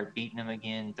 And they start beating him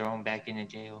again, throw him back into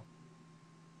jail.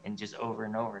 And just over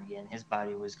and over again, his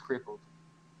body was crippled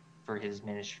for his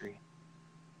ministry.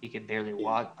 He could barely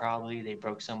walk, probably. They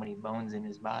broke so many bones in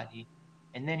his body.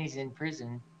 And then he's in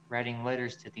prison writing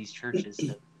letters to these churches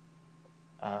to,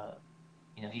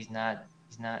 he's not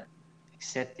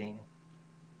accepting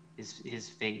his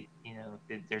fate.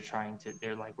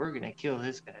 They're like, we're gonna kill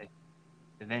this guy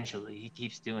eventually. He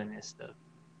keeps doing this stuff,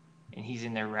 and he's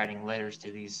in there writing letters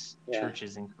to these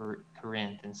churches in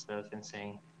Corinth and stuff, and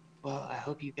saying, well, I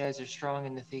hope you guys are strong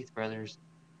in the faith, brothers.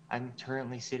 I'm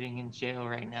currently sitting in jail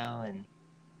right now, and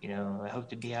I hope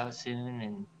to be out soon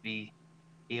and be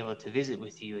able to visit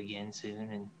with you again soon.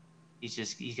 And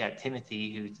he's got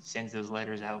Timothy who sends those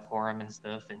letters out for him and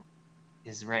stuff, and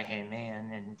his right hand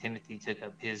man. And Timothy took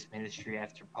up his ministry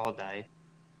after Paul died.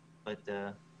 But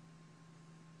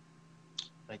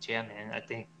yeah, man, I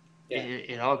think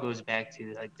it all goes back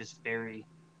to like this very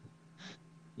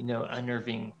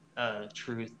unnerving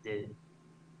truth that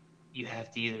you have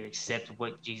to either accept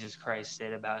what Jesus Christ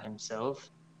said about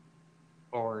himself,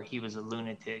 or he was a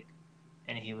lunatic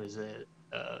and he was a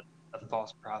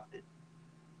false prophet.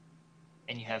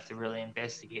 And you have to really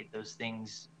investigate those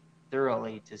things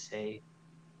thoroughly to say,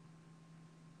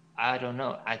 I don't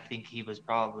know. I think he was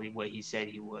probably what he said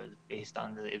he was based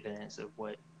on the evidence of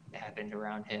what happened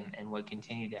around him and what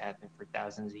continued to happen for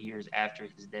thousands of years after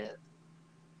his death.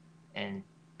 And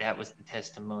that was the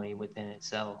testimony within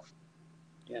itself.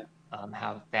 Yeah.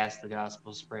 How fast the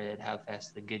gospel spread, how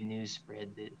fast the good news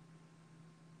spread, that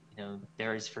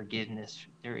there is forgiveness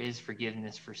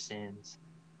for sins.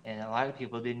 And a lot of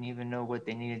people didn't even know what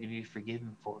they needed to be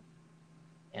forgiven for.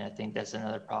 And I think that's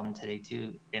another problem today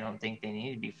too. They don't think they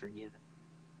need to be forgiven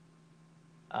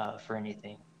for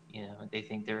anything. They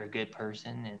think they're a good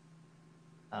person,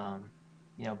 and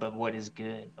but what is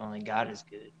good? Only God is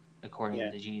good, according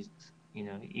to Jesus.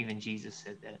 Even Jesus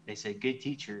said that. They said, "Good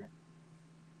teacher,"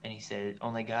 and he said,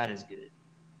 "Only God is good."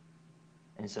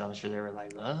 And so I'm sure they were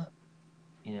like, "Huh?"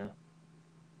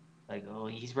 Like, "Oh,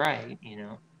 he's right,"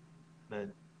 but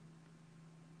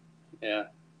yeah,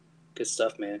 good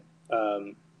stuff, man.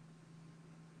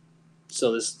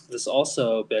 So this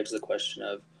also begs the question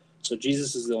of, so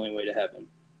Jesus is the only way to heaven,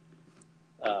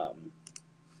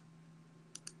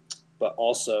 but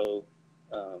also,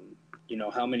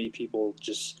 how many people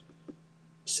just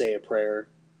say a prayer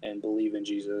and believe in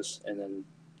Jesus, and then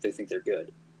they think they're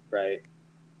good, right?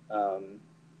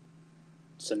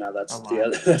 So now that's the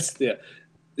other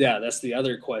that's the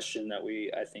other question that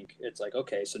I think it's like,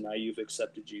 okay, so now you've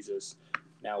accepted Jesus,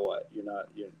 now what? You're not,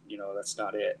 that's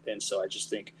not it. And so I just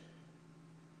think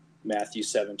Matthew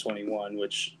 7:21,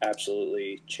 which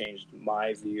absolutely changed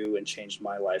my view and changed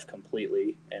my life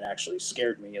completely, and actually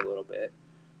scared me a little bit,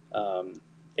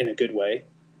 in a good way,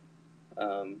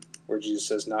 where Jesus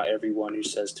says, "Not everyone who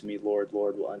says to me, 'Lord,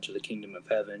 Lord,' will enter the kingdom of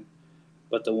heaven,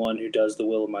 but the one who does the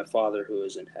will of my Father who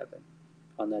is in heaven.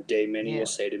 On that day, many will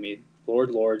say to me, 'Lord,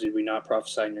 Lord, did we not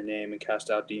prophesy in your name and cast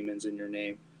out demons in your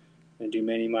name and do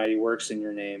many mighty works in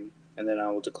your name?' And then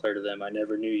I will declare to them, 'I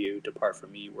never knew you. Depart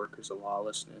from me, you workers of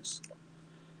lawlessness.'"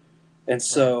 And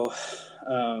so,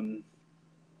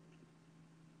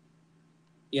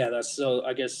 that's so.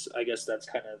 I guess that's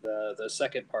kind of the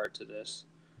second part to this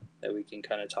that we can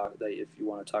kind of talk, that if you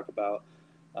want to talk about.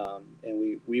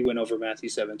 And we went over Matthew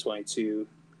 7:22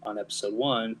 on episode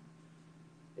 1.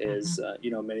 Is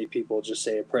many people just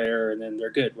say a prayer and then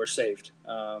they're good, we're saved,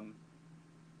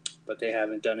 but they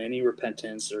haven't done any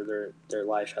repentance, or their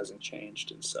life hasn't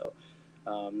changed. And so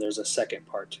there's a second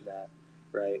part to that,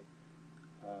 right?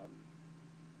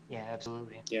 Yeah,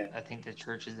 absolutely. Yeah. I think the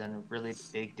church has done a really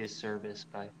big disservice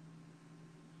by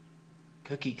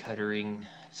cookie cuttering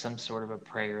some sort of a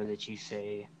prayer that you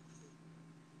say.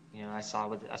 I saw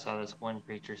this one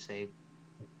preacher say,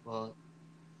 "Well,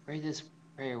 pray this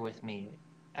prayer with me.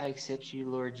 I accept you,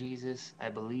 Lord Jesus. I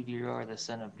believe you are the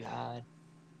Son of God.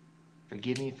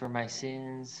 Forgive me for my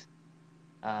sins.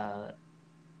 I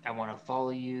want to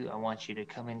follow you. I want you to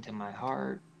come into my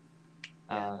heart.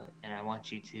 And I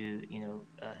want you to,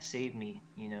 save me,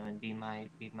 and be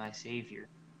my savior.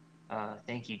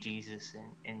 Thank you, Jesus."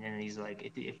 And then he's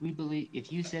like,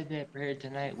 if you said that prayer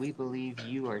tonight, we believe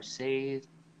you are saved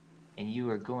and you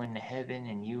are going to heaven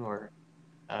and you are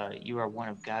one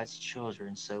of God's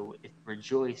children. So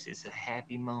rejoice. It's a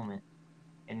happy moment.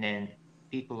 And then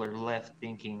people are left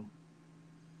thinking,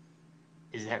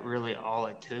 is that really all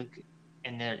it took?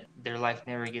 And their life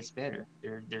never gets better.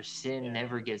 Their sin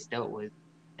never gets dealt with.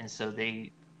 And so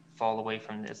they fall away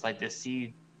from this. Like the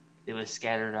seed that was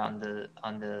scattered on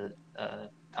the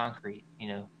concrete,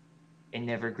 it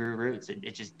never grew roots.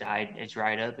 It just died. It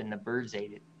dried up and the birds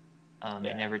ate it.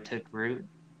 It never took root.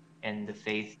 And the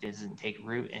faith doesn't take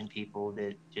root in people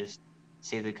that just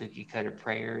say the cookie cutter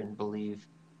prayer and believe,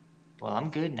 well, I'm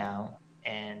good now.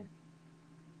 And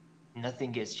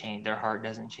nothing gets changed. Their heart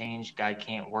doesn't change. God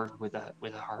can't work with a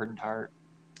hardened heart.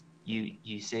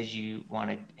 You said you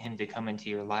wanted him to come into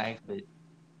your life, but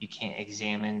you can't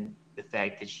examine the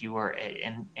fact that you are at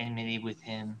enmity with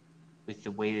him, with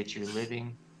the way that you're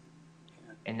living.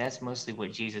 And that's mostly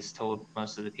what Jesus told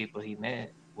most of the people he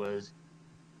met was,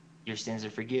 your sins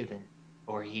are forgiven.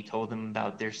 Or he told them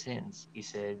about their sins. He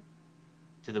said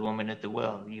to the woman at the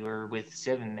well, you were with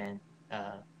 7 men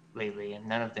lately, and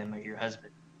none of them are your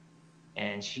husband.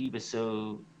 And she was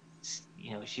so,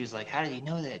 she was like, how did he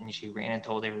know that? And she ran and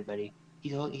told everybody.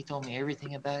 He told me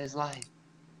everything about his life.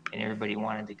 And everybody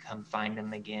wanted to come find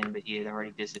him again, but he had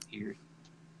already disappeared.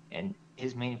 And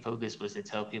his main focus was to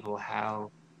tell people how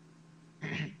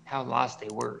lost they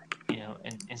were,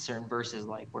 and in certain verses,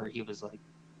 like where he was like,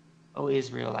 "Oh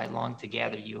Israel, I long to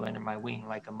gather you under my wing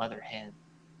like a mother hen.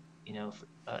 You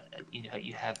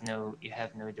have no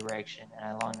direction, and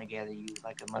I long to gather you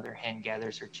like a mother hen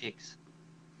gathers her chicks."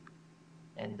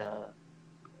 And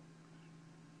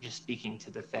just speaking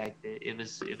to the fact that it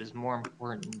was more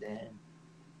important than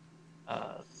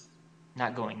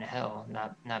not going to hell,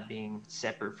 not being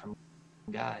separate from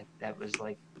God. That was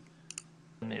like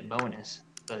a bonus.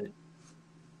 But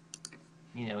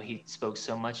he spoke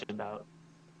so much about,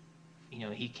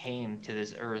 he came to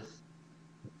this earth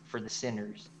for the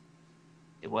sinners.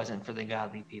 It wasn't for the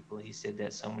godly people. He said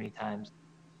that so many times.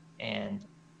 And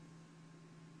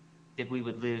that we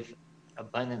would live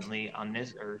abundantly on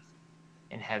this earth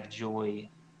and have joy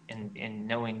in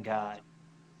knowing God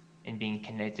and being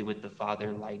connected with the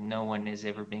Father like no one has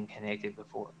ever been connected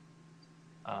before.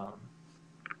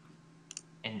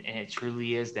 And it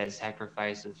truly is that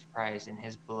sacrifice of Christ and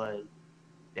his blood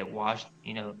that washed,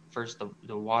 first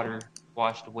the water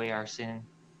washed away our sin.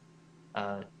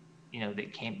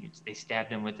 They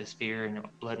stabbed him with a spear and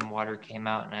blood and water came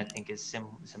out. And I think it's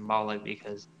symbolic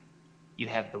because you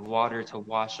have the water to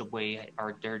wash away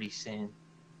our dirty sin.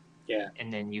 Yeah.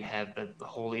 And then you have the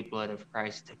holy blood of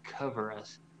Christ to cover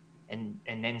us and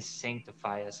then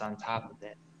sanctify us on top of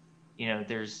that. You know,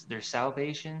 there's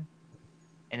salvation,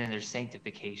 and then there's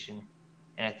sanctification.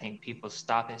 And I think people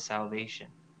stop at salvation,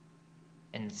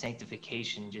 and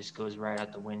sanctification just goes right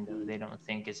out the window. They don't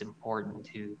think it's important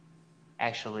to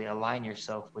actually align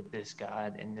yourself with this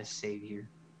God and this Savior.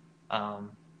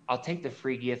 I'll take the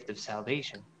free gift of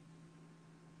salvation,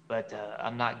 but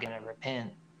I'm not going to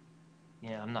repent. You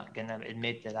know, I'm not going to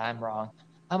admit that I'm wrong.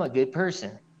 I'm a good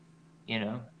person. You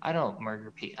know, I don't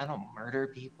murder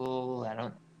people. I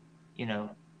don't, you know,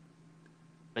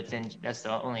 but then that's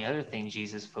the only other thing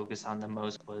Jesus focused on the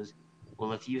most was,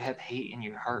 well, if you have hate in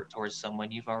your heart towards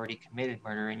someone, you've already committed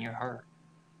murder in your heart.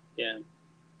 Yeah.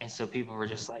 And so people were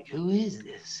just like, who is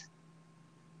this?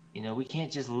 You know, we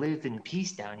can't just live in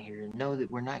peace down here and know that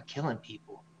we're not killing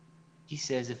people. He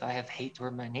says, if I have hate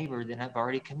toward my neighbor, then I've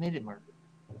already committed murder.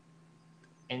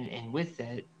 And with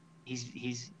that,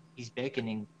 he's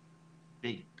beckoning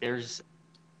that there's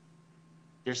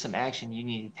some action you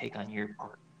need to take on your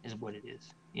part, is what it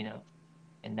is, you know.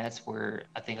 And that's where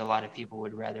I think a lot of people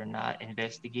would rather not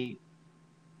investigate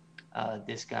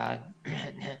this God,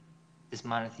 this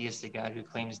monotheistic God who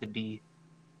claims to be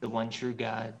the one true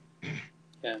God,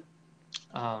 Yeah.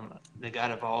 The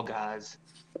God of all gods,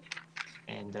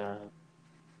 and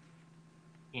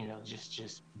you know,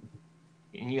 just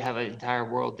and you have an entire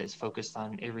world that's focused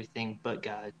on everything but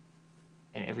God,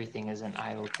 and everything is an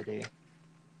idol today.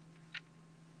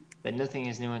 But nothing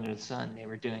is new under the sun. They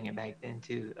were doing it back then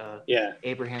too. Yeah.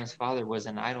 Abraham's father was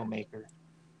an idol maker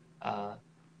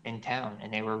in town,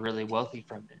 and they were really wealthy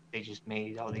from it. They just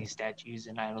made all these statues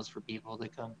and idols for people to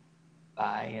come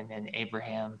by. And then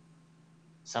Abraham,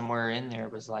 somewhere in there,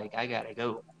 was like, I gotta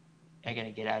go. I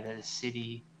gotta get out of the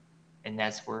city. And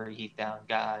that's where he found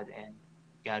God, and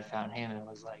God found him and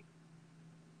was like,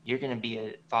 you're gonna be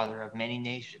a father of many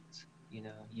nations. You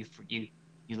know, you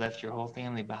left your whole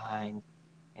family behind,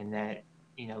 and that,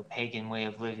 you know, pagan way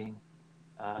of living,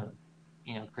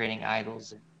 you know, creating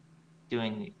idols and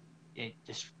doing it,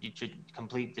 just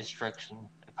complete destruction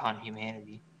upon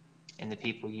humanity and the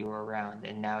people you were around.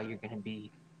 And now you're going to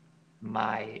be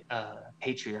my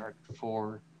patriarch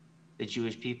for the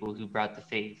Jewish people who brought the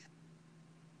faith,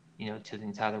 you know, to the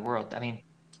entire world. I mean,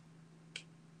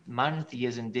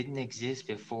 monotheism didn't exist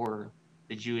before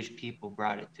the Jewish people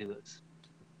brought it to us.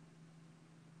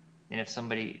 And if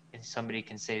somebody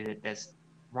can say that that's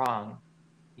wrong,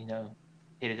 you know,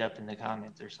 hit it up in the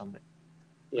comments or something.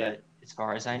 Yeah. But as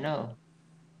far as I know,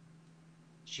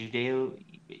 Judeo,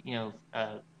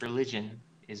 religion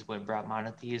is what brought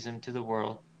monotheism to the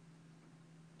world,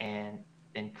 and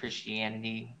then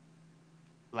Christianity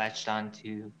latched on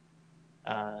to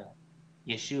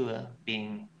Yeshua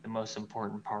being the most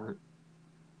important part.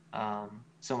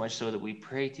 So much so that we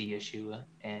pray to Yeshua,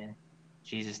 and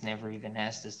Jesus never even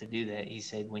asked us to do that. He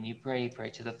said, when you pray,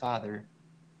 pray to the Father.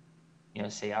 You know,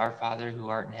 say, Our Father who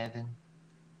art in heaven.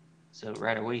 So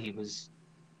right away he was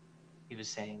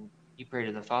saying, you pray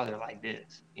to the Father like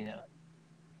this, you know.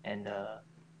 And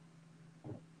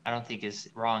I don't think it's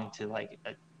wrong to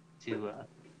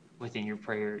within your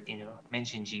prayer, you know,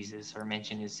 mention Jesus or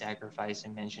mention his sacrifice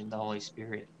and mention the Holy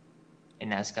Spirit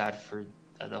and ask God for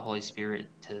the Holy Spirit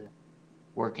to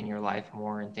work in your life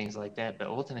more and things like that. But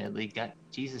ultimately,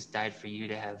 Jesus died for you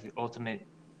to have the ultimate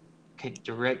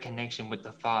direct connection with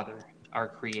the Father, our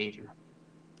Creator.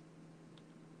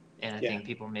 And I think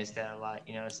people miss that a lot.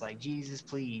 You know, it's like, Jesus,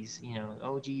 please, you know,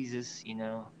 oh, Jesus, you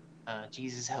know,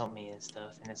 Jesus, help me and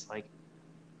stuff. And it's like,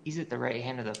 he's at the right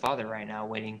hand of the Father right now,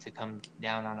 waiting to come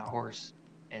down on a horse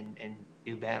and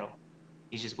do battle.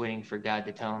 He's just waiting for God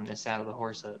to tell him to saddle the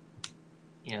horse up.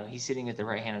 You know, he's sitting at the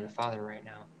right hand of the Father right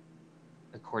now,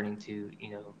 according to,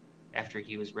 you know, after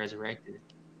he was resurrected.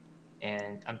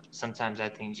 And sometimes I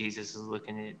think Jesus is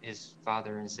looking at his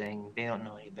Father and saying, they don't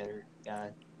know any better,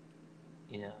 God.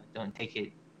 You know, don't take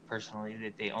it personally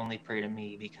that they only pray to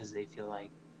me because they feel like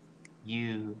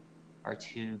you are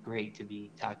too great to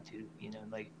be talked to. You know,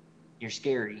 like, you're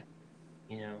scary.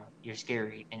 You know, you're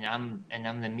scary, and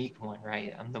I'm the meek one,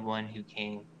 right? I'm the one who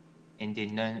came and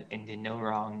did no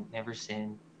wrong, never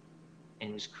sinned,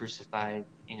 and was crucified,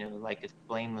 you know, like a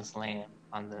blameless lamb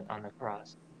on the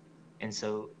cross. And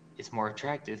so it's more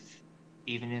attractive,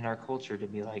 even in our culture, to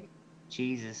be like,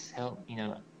 Jesus, help, you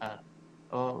know,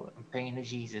 oh, I'm praying to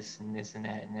Jesus and this and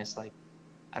that, and it's like,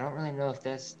 I don't really know if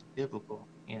that's biblical,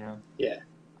 you know. Yeah.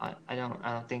 I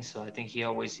don't think so. I think he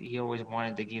always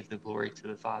wanted to give the glory to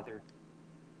the Father.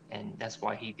 And that's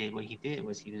why he did what he did,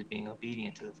 was he was being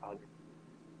obedient to the Father.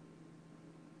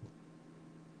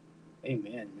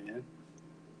 Amen, man.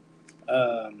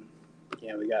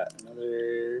 Yeah, we got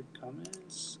another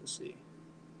comments. Let's see.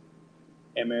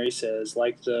 And Mary says,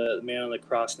 like the man on the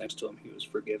cross next to him, he was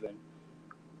forgiven.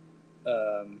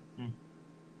 Yeah,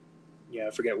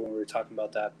 I forget when we were talking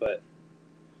about that, but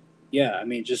yeah, I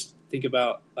mean, just think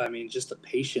about, just the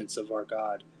patience of our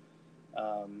God.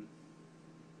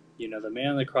 The man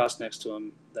on the cross next to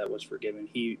him that was forgiven,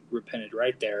 he repented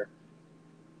right there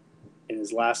in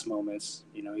his last moments.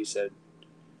 He said,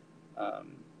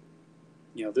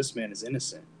 this man is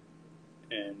innocent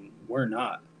and we're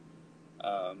not.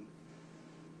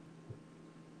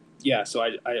 So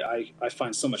I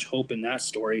find so much hope in that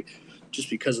story just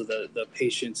because of the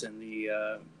patience and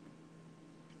the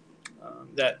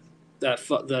that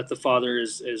the Father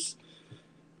is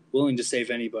willing to save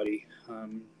anybody,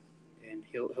 and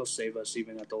he'll save us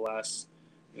even in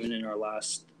our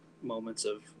last moments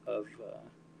of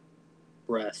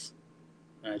breath.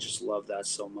 And I just love that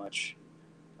so much.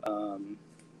 How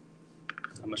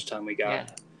much time we got? Yeah.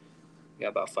 We got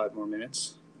about 5 more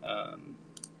minutes.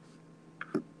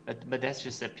 But that's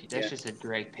just a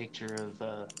direct picture of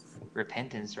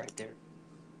repentance right there.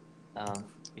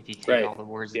 If you take all the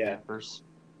words in that verse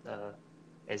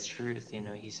as truth,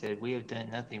 he said, "We have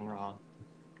done nothing wrong,"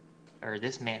 or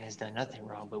 "This man has done nothing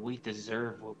wrong, but we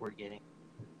deserve what we're getting."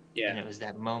 Yeah. And it was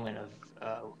that moment of,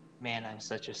 man, I'm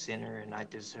such a sinner and I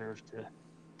deserve to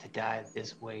die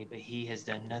this way, but he has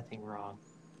done nothing wrong.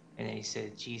 And then he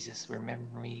said, "Jesus,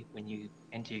 remember me when you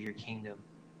enter your kingdom."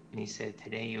 And he said,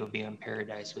 "Today you will be in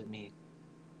paradise with me."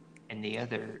 And the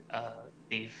other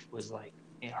thief was like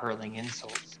hurling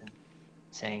insults and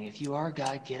saying, "If you are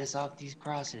God, get us off these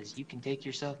crosses. You can take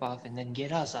yourself off and then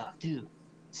get us off too.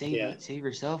 Save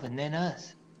yourself and then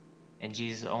us." And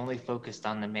Jesus only focused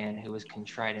on the man who was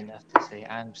contrite enough to say,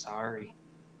 "I'm sorry.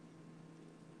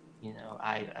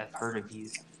 I've heard of you,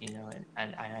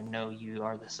 and I know you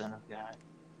are the Son of God.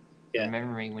 Yeah.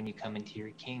 Remember me when you come into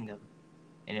your kingdom."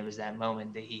 And it was that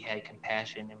moment that he had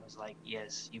compassion and was like,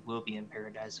 "Yes, you will be in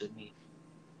paradise with me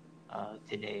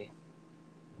today."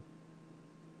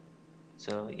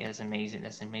 So yeah, it's amazing.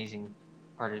 That's an amazing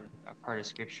part of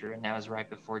Scripture, and that was right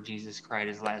before Jesus cried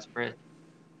his last breath.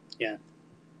 Yeah.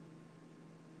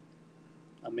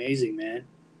 Amazing, man.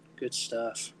 Good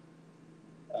stuff.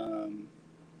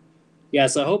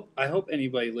 So I hope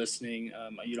anybody listening,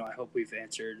 I hope we've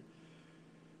answered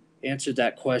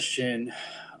that question.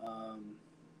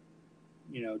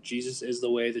 Jesus is the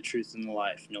way, the truth, and the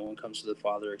life. No one comes to the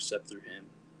Father except through him.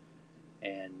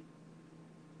 And,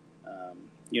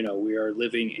 we are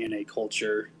living in a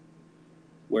culture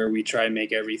where we try and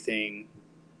make everything,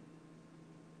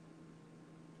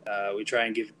 we try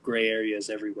and give gray areas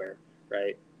everywhere,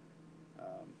 right?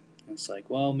 It's like,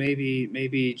 well,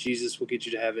 maybe Jesus will get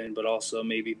you to heaven, but also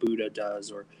maybe Buddha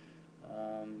does, or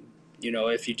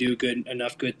if you do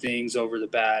enough good things over the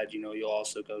bad, you'll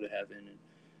also go to heaven.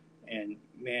 And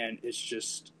man, it's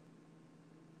just,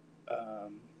 I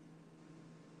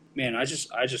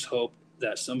just hope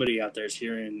that somebody out there is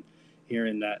hearing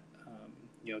that,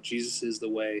 Jesus is the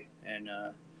way, and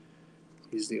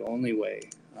he's the only way.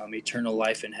 Eternal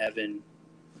life in heaven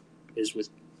is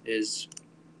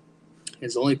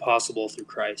only possible through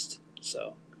Christ.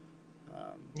 So,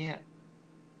 I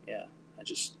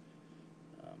just,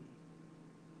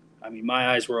 my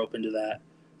eyes were open to that.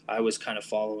 I was kind of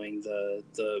following the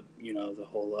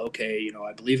whole, okay,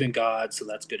 I believe in God, so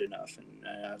that's good enough, and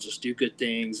I'll just do good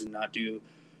things and not do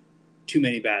too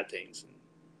many bad things. And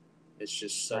it's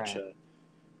just such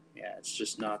it's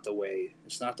just not the way.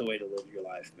 It's not the way to live your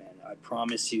life, man. I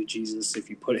promise you, Jesus, if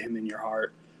you put him in your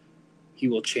heart, he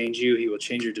will change you. He will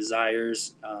change your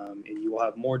desires, and you will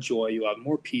have more joy. You will have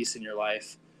more peace in your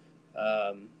life.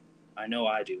 I know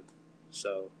I do.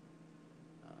 So.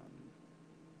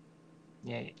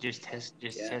 Just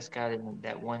test God in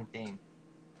that one thing.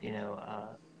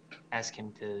 Ask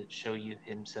him to show you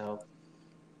himself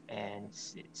and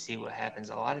see what happens.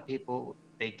 A lot of people,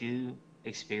 they do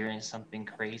experience something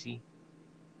crazy,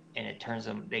 and it turns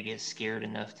them, they get scared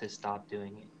enough to stop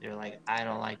doing it. They're like, "I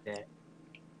don't like that."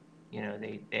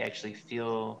 They actually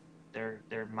feel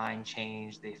their mind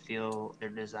change. They feel their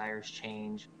desires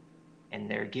change, and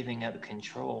they're giving up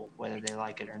control, whether they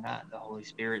like it or not. The Holy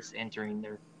Spirit's entering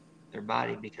their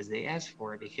body because they asked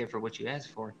for it. Be careful what you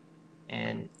ask for.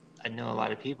 And I know a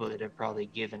lot of people that have probably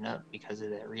given up because of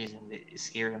that reason. It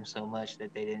scared them so much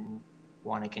that they didn't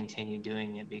want to continue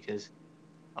doing it, because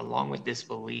along with this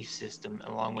belief system,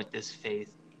 along with this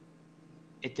faith,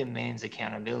 it demands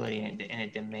accountability, and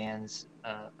it demands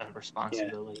a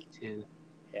responsibility to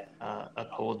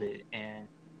uphold it. And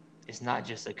it's not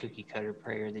just a cookie cutter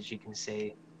prayer that you can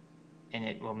say and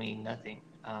it will mean nothing.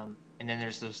 And then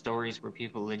there's those stories where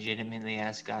people legitimately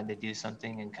ask God to do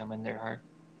something and come in their heart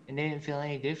and they didn't feel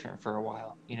any different for a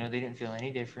while. They didn't feel any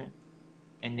different,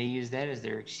 and they used that as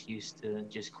their excuse to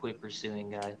just quit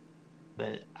pursuing God.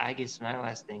 But I guess my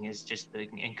last thing is just to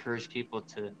encourage people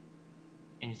to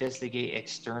investigate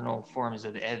external forms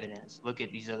of evidence, look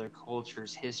at these other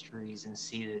cultures, histories, and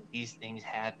see that these things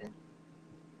happen.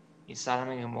 Sodom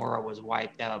and Gomorrah was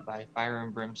wiped out by fire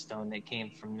and brimstone that came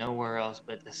from nowhere else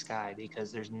but the sky,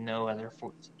 because there's no other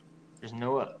there's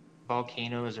no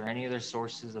volcanoes or any other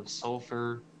sources of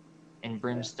sulfur and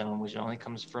brimstone, which only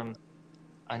comes from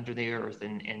under the earth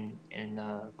and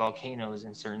volcanoes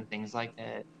and certain things like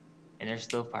that. And there's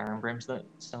still fire and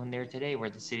brimstone there today where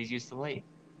the cities used to lay.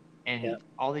 And Yeah.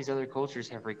 all these other cultures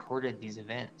have recorded these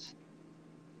events.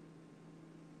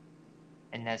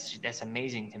 And that's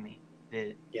amazing to me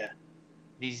that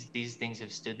these things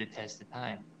have stood the test of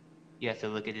time. You have to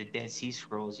look at the Dead Sea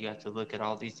Scrolls. You have to look at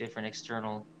all these different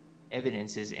external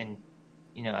evidences. And,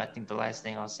 I think the last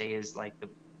thing I'll say is, like,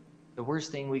 the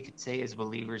worst thing we could say as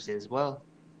believers is, well,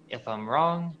 if I'm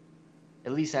wrong,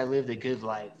 at least I lived a good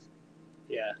life.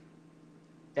 Yeah.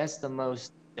 That's the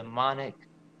most demonic,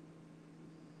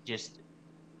 just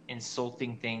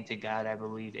insulting thing to God I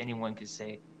believe anyone could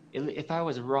say. If I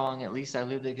was wrong, at least I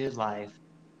lived a good life.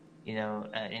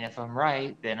 And if I'm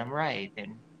right, then I'm right.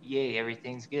 Then yay,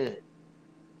 everything's good.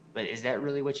 But is that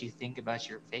really what you think about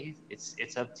your faith?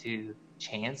 It's up to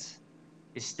chance.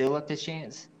 It's still up to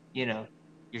chance.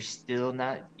 You're still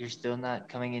not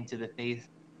coming into the faith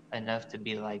enough to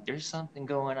be like, there's something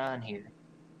going on here.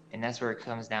 And that's where it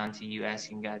comes down to you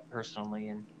asking God personally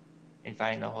and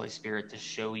inviting the Holy Spirit to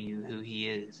show you who He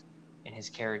is and His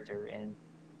character, and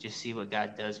just see what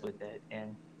God does with it.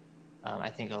 And I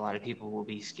think a lot of people will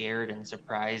be scared and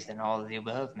surprised and all of the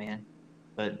above, man.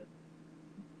 But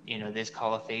this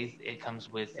call of faith, it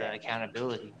comes with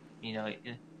accountability.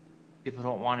 People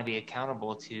don't want to be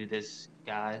accountable to this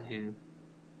God who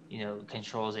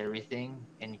controls everything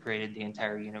and created the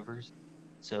entire universe.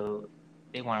 So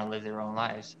they want to live their own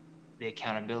lives. The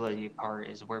accountability part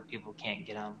is where people can't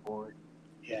get on board.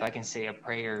 Yeah. If I can say a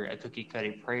prayer, a cookie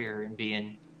cutter prayer, and be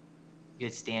in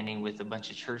good standing with a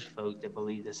bunch of church folk that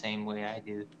believe the same way I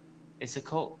do, it's a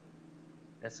cult.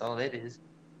 That's all it is.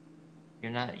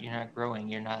 You're not growing.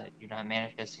 You're not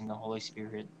manifesting the Holy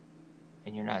Spirit,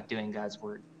 and you're not doing God's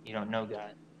work. You don't know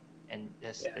God, and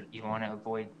you want to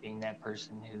avoid being that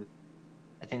person who.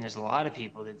 I think there's a lot of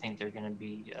people that think they're going to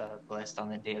be blessed on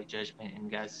the day of judgment,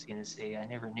 and God's going to say, "I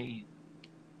never knew you."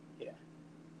 Yeah.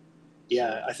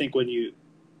 Yeah, So, I think when you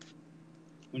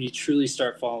truly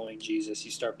start following Jesus,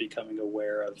 you start becoming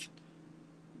aware of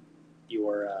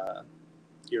your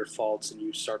faults, and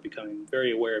you start becoming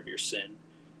very aware of your sin.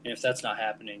 And if that's not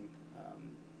happening,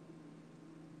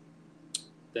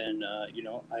 then I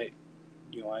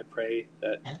pray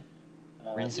that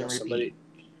rinse and somebody,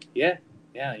 repeat. I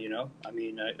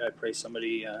pray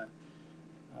somebody,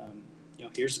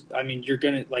 you're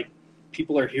gonna, like,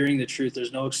 people are hearing the truth.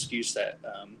 There's no excuse that,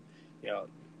 I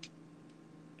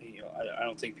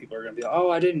don't think people are gonna be like, oh,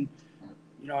 I didn't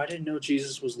know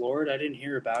Jesus was Lord. I didn't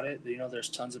hear about it. There's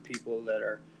tons of people that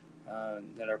are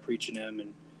preaching Him,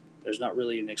 and there's not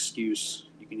really an excuse.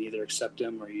 You can either accept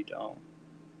Him or you don't.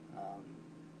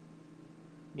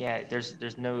 Yeah,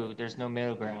 there's no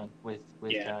middle ground with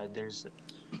God. There's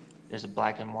a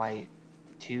black and white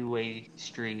two-way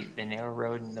street, the narrow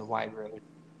road and the wide road.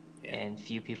 Yeah. And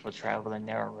few people travel the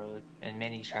narrow road, and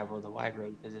many travel the wide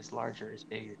road because it's larger, it's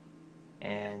bigger.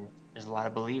 And there's a lot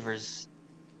of believers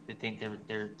that think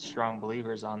they're strong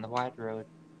believers on the wide road,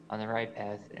 on the right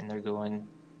path, and they're going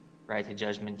right to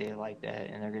Judgment Day like that,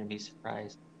 and they're going to be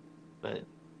surprised. But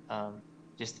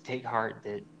just to take heart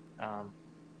that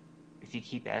if you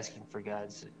keep asking for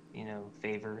God's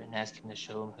favor and ask Him to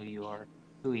show Him who you are,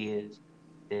 who He is,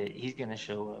 that He's going to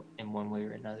show up in one way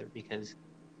or another, because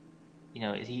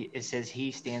it says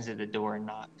He stands at the door and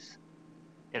knocks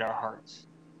at our hearts.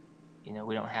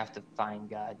 We don't have to find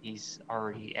God. He's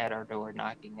already at our door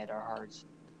knocking at our hearts.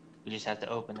 We just have to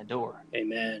open the door.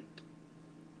 Amen.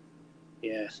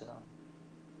 Yeah. So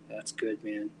that's good,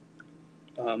 man.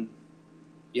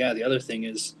 The other thing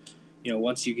is,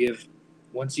 once you give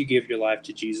your life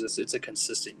to Jesus, it's a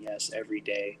consistent yes every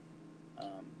day,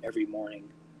 every morning,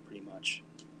 pretty much.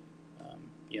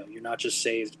 You're not just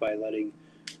saved by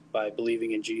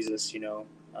believing in Jesus.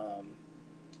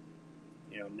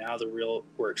 Now the real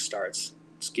work starts.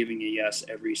 It's giving a yes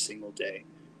every single day.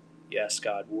 Yes,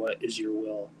 God, what is your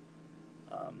will?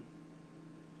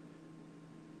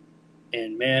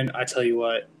 And man, I tell you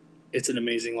what, it's an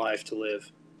amazing life to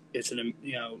live.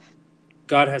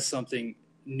 God has something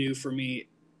new for me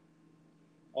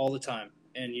all the time,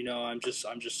 and I'm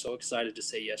just so excited to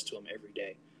say yes to Him every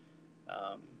day.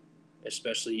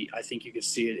 especially I think you can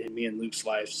see it in me and Luke's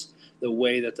lives, the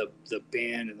way that the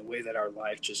band and the way that our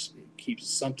life just keeps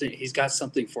something. He's got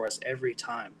something for us every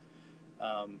time.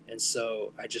 And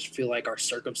so I just feel like our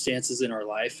circumstances in our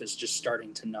life is just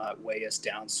starting to not weigh us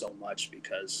down so much,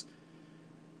 because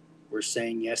we're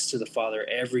saying yes to the Father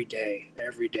every day,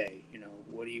 every day. You know,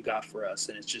 what do you got for us?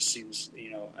 And it just seems,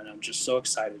 you know, and I'm just so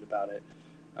excited about it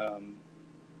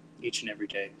each and every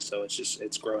day. So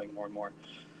it's growing more and more.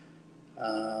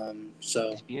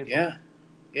 So It's beautiful.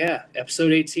 yeah,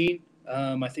 episode 18.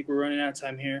 I think we're running out of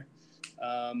time here.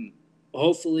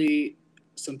 Hopefully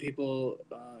some people,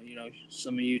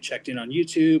 some of you checked in on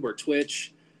YouTube or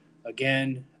Twitch.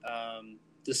 Again,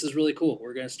 this is really cool.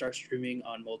 We're going to start streaming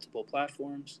on multiple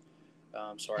platforms.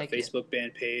 So our Heck yeah. Facebook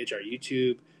band page, our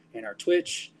YouTube, and our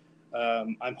Twitch.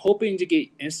 I'm hoping to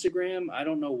get Instagram. I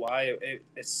don't know why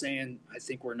it's saying I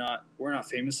think we're not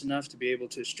famous enough to be able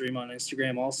to stream on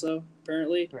Instagram also,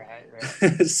 apparently.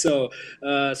 Right. So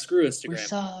screw We Instagram.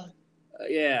 saw.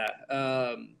 Yeah.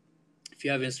 If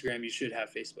you have Instagram, you should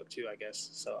have Facebook too, I guess.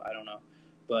 So I don't know.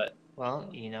 But Well,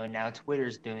 you know, now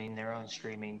Twitter's doing their own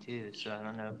streaming too, so I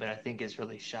don't know, but I think it's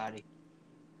really shoddy.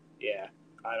 yeah,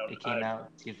 It came out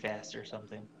too fast or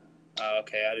something.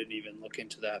 Okay, I didn't even look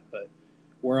into that, but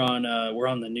we're on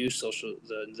the new social,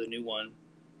 the new one.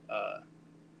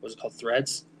 What's it called?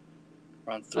 Threads.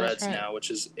 We're on Threads right. now,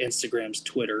 which is Instagram's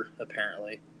Twitter,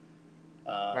 apparently.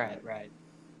 Right.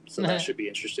 So that should be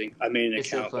interesting. I made an It's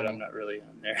so account, but I'm funny. not really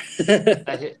on there.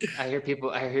 I hear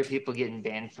people getting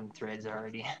banned from Threads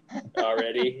already.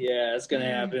 Already? Yeah, it's gonna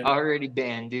happen. Already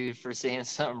banned, dude, for saying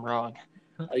something wrong.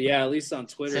 Yeah, at least on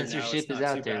Twitter now Censorship it's not is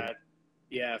out too there. bad.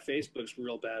 Yeah, Facebook's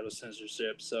real bad with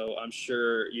censorship, so I'm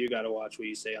sure you got to watch what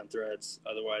you say on Threads.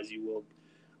 Otherwise, you will.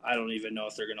 I don't even know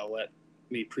if they're gonna let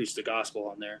me preach the gospel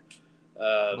on there.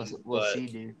 We'll see,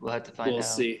 dude. We'll have to find out. We'll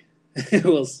see.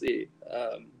 We'll see.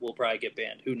 We'll probably get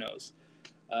banned. Who knows?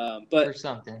 But or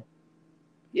something.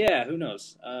 Yeah, who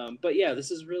knows? But yeah, this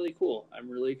is really cool. I'm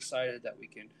really excited that we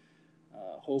can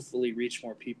hopefully reach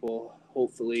more people.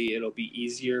 Hopefully, it'll be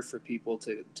easier for people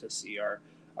to see our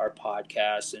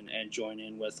podcast and join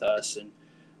in with us. And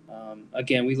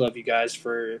again, we love you guys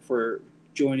for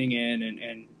joining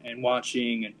in and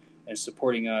watching and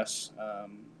supporting us.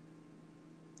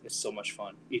 It's so much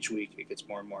fun. Each week, it gets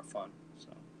more and more fun. So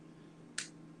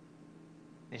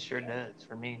it sure does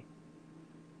for me.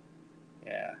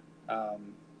 Yeah.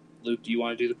 Luke, do you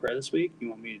want to do the prayer this week? You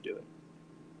want me to do it?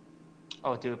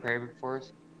 Oh, do a prayer for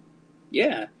us?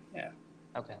 Yeah.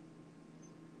 Okay.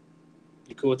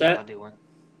 You cool with that? I'll do one.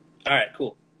 All right,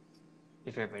 cool.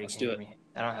 If everybody Let's can do hear it. me.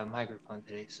 I don't have a microphone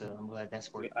today, so I'm glad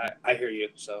that's working. I hear you,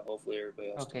 so hopefully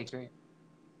everybody else Okay, does. great.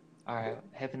 All right.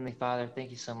 Heavenly Father,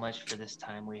 thank you so much for this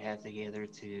time we have together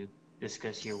to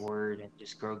discuss your word and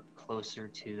just grow closer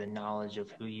to the knowledge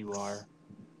of who you are.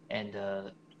 And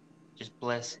just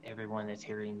bless everyone that's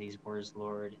hearing these words,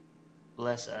 Lord.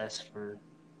 Bless us for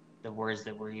the words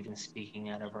that we're even speaking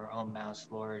out of our own mouths,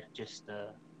 Lord. Just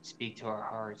speak to our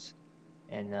hearts.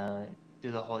 And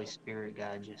through the Holy Spirit,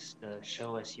 God, just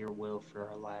show us your will for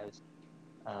our lives.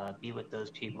 Be with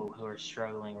those people who are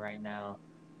struggling right now.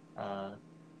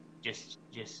 Just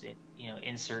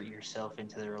insert yourself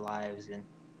into their lives and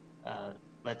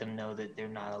let them know that they're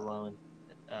not alone,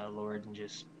 Lord, and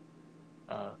just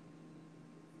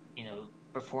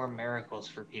perform miracles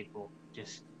for people,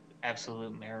 just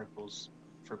absolute miracles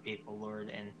for people, Lord,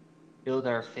 and build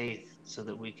our faith so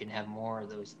that we can have more of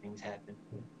those things happen.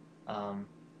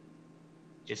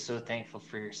 Just so thankful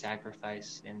for your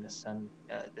sacrifice and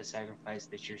the sacrifice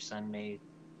that your son made,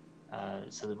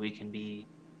 so that we can be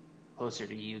closer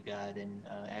to you, God, and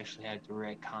actually have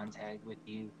direct contact with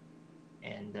you,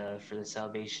 and for the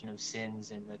salvation of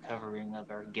sins and the covering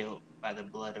of our guilt by the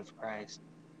blood of Christ.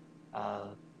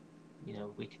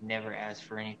 We could never ask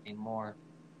for anything more.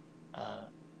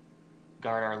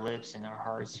 Guard our lips and our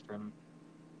hearts from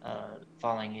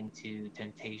falling into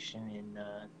temptation and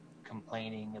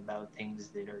complaining about things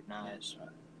that are not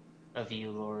of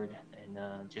you, Lord, and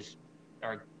just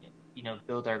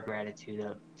build our gratitude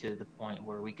up to the point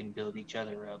where we can build each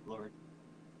other up, Lord.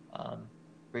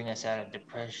 Bring us out of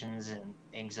depressions and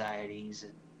anxieties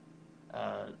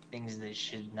and things that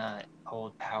should not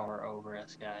hold power over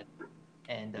us, God.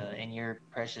 And in your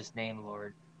precious name,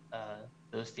 Lord,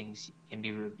 those things can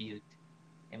be rebuked.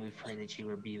 And we pray that you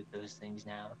rebuke those things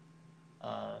now.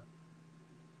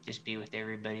 Just be with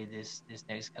everybody this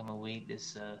next coming week,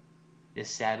 this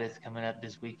Sabbath coming up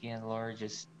this weekend, Lord.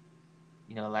 Just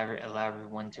allow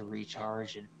everyone to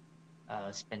recharge and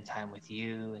spend time with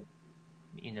you,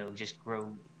 and just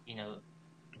grow.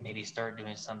 Maybe start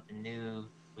doing something new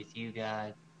with you,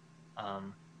 God.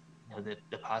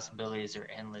 the possibilities are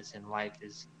endless, and life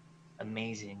is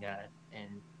amazing, God.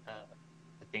 And I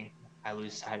think I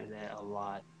lose sight of that a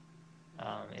lot.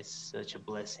 It's such a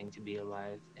blessing to be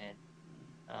alive, and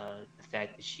the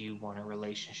fact that you want a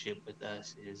relationship with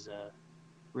us is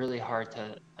really hard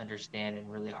to understand and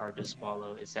really hard to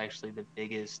swallow. It's actually the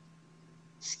biggest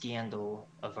scandal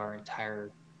of our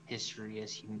entire history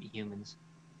as humans.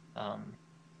 Um,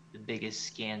 the biggest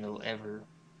scandal ever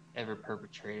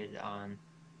perpetrated on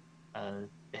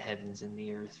the heavens and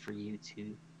the earth, for you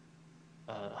to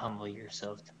humble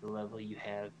yourself to the level you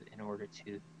have in order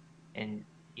to. And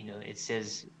it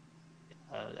says,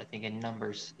 I think in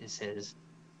Numbers it says,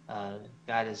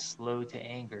 God is slow to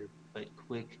anger but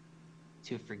quick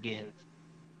to forgive,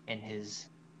 and his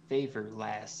favor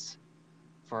lasts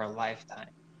for a lifetime.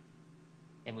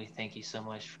 And we thank you so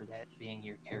much for that being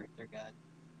your character,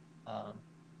 God.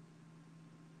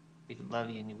 We love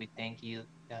you and we thank you,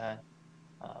 God.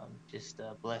 Just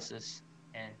bless us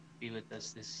and be with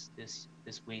us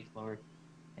this week, Lord,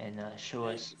 and show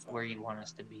Thank us you, where Father. you want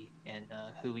us to be and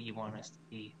who you want us to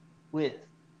be with.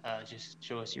 Just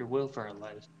show us your will for our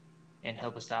lives and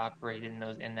help us to operate in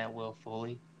that will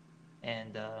fully,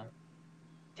 and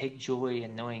take joy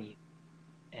in knowing you,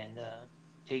 and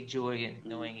take joy in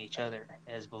knowing each other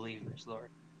as believers, Lord,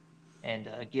 and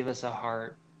give us a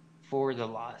heart for the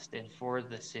lost and for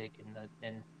the sick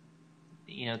and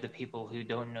the people who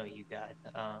don't know you, God.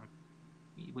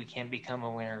 We can't become a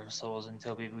winner of souls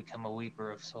until we become a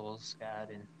weeper of souls, God.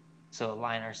 And so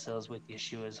align ourselves with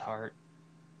Yeshua's heart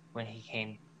when he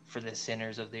came for the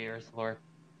sinners of the earth, Lord,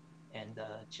 and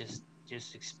just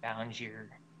expound your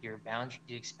boundary,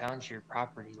 expound your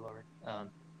property, Lord,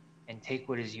 and take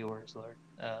what is yours, Lord.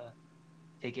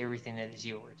 Take everything that is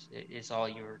yours. It's all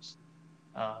yours.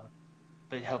 Um,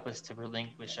 but help us to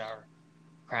relinquish our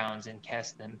crowns and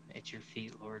cast them at your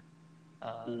feet, Lord.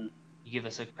 Uh, Mm. you give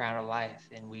us a crown of life,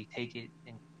 and we take it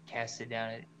and cast it down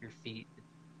at your feet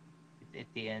at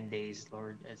the end days,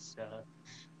 Lord. As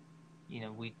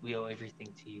we owe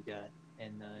everything to you, God.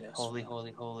 And Yes. holy,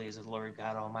 holy, holy is the Lord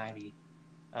God Almighty.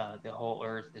 The whole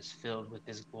earth is filled with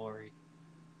His glory,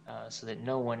 so that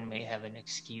no one may have an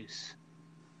excuse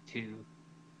to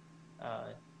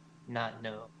uh, not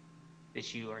know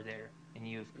that you are there and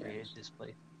you have created Yes. this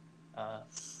place. Uh,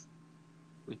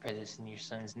 we pray this in your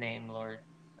Son's name, Lord,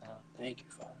 Thank you,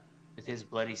 Father. with His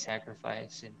bloody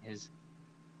sacrifice and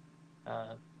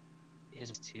uh,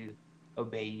 His to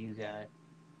obey you, God.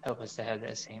 Help us to have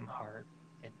that same heart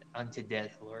and unto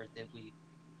death, Lord, that we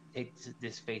take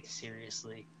this faith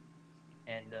seriously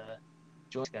and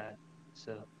join God.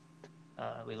 So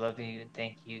we love you and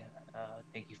thank you.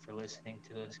 Thank you for listening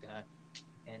to us, God.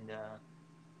 And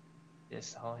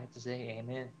that's all I have to say.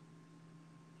 Amen.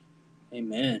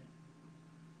 Amen.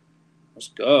 Let's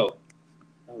go.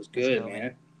 That was Let's good, go,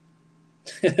 man.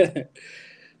 man.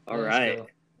 All Let's right. go.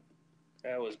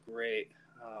 That was great.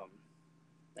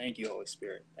 Thank you, Holy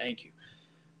Spirit. Thank you.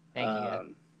 Thank you,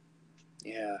 God.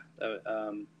 Yeah.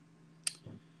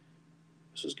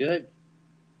 This was good.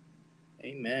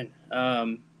 Amen.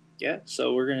 Yeah.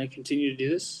 So we're gonna continue to do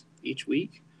this each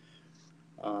week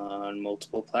on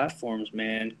multiple platforms,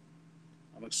 man.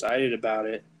 I'm excited about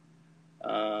it.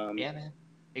 Yeah, man.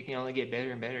 It can only get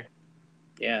better and better.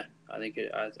 Yeah, I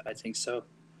think so.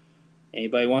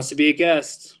 Anybody wants to be a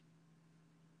guest?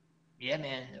 Yeah,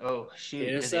 man. Oh, shoot.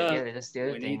 Hit us Because, yeah, up. that's the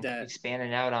other We need thing. that.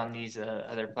 Expanding out on these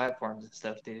other platforms and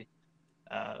stuff, dude.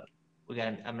 I'm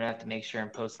gonna have to make sure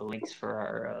and post the links for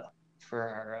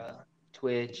our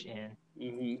Twitch and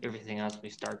Mm-hmm. everything else we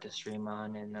start to stream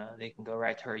on, and they can go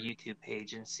right to our YouTube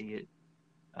page and see it.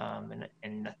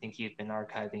 And I think you've been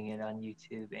archiving it on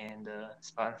YouTube and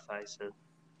Spotify. So,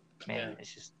 man, Yeah.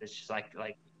 it's just like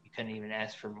you couldn't even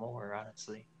ask for more,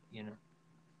 honestly.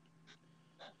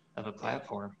 Of a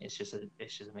platform. It's just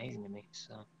amazing to me.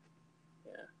 So,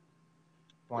 Yeah.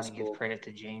 I want It's to give cool. credit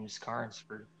to James Carnes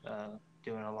for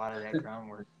doing a lot of that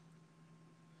groundwork,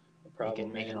 No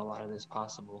problem, making man. a lot of this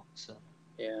possible. So,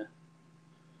 Yeah.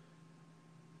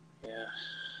 Yeah.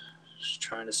 Just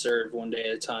trying to serve one day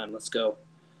at a time. Let's go.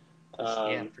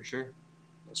 yeah, for sure.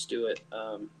 Let's do it.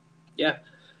 Yeah.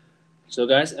 So,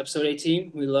 guys, episode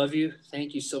 18. We love you.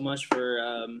 Thank you so much for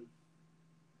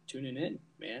tuning in,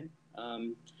 man.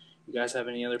 You guys have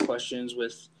any other questions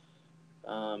with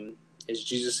is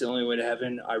Jesus the only way to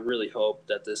heaven? I really hope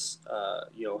that this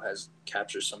has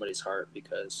captured somebody's heart,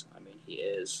 because I mean he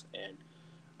is. And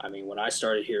I mean, when I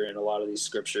started hearing a lot of these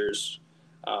scriptures,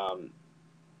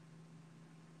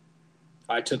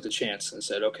 I took the chance and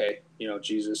said, okay,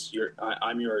 Jesus,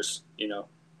 I'm yours.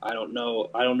 I don't know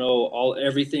all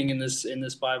everything in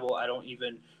this Bible. I don't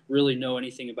even really know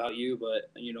anything about you,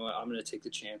 but you know what? I'm going to take the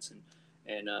chance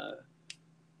and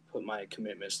put my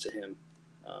commitments to Him,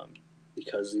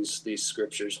 because these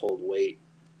scriptures hold weight.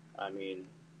 I mean,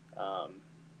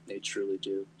 they truly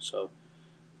do. So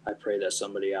I pray that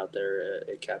somebody out there,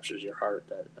 it captures your heart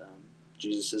that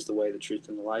Jesus is the way, the truth,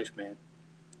 and the life, man.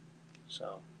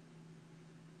 So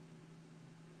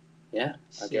yeah,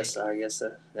 I guess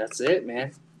that's it,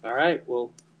 man. All right,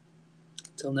 well,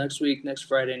 till next week, next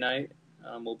Friday night,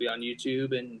 we'll be on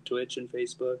YouTube and Twitch and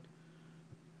Facebook.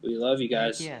 We love you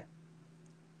guys. Yeah.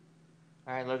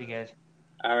 All right, love you guys.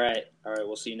 All right.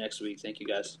 We'll see you next week. Thank you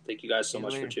guys. Thank you guys so See you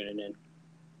much for later. tuning in.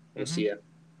 We'll see ya.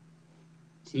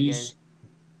 See you Peace. guys.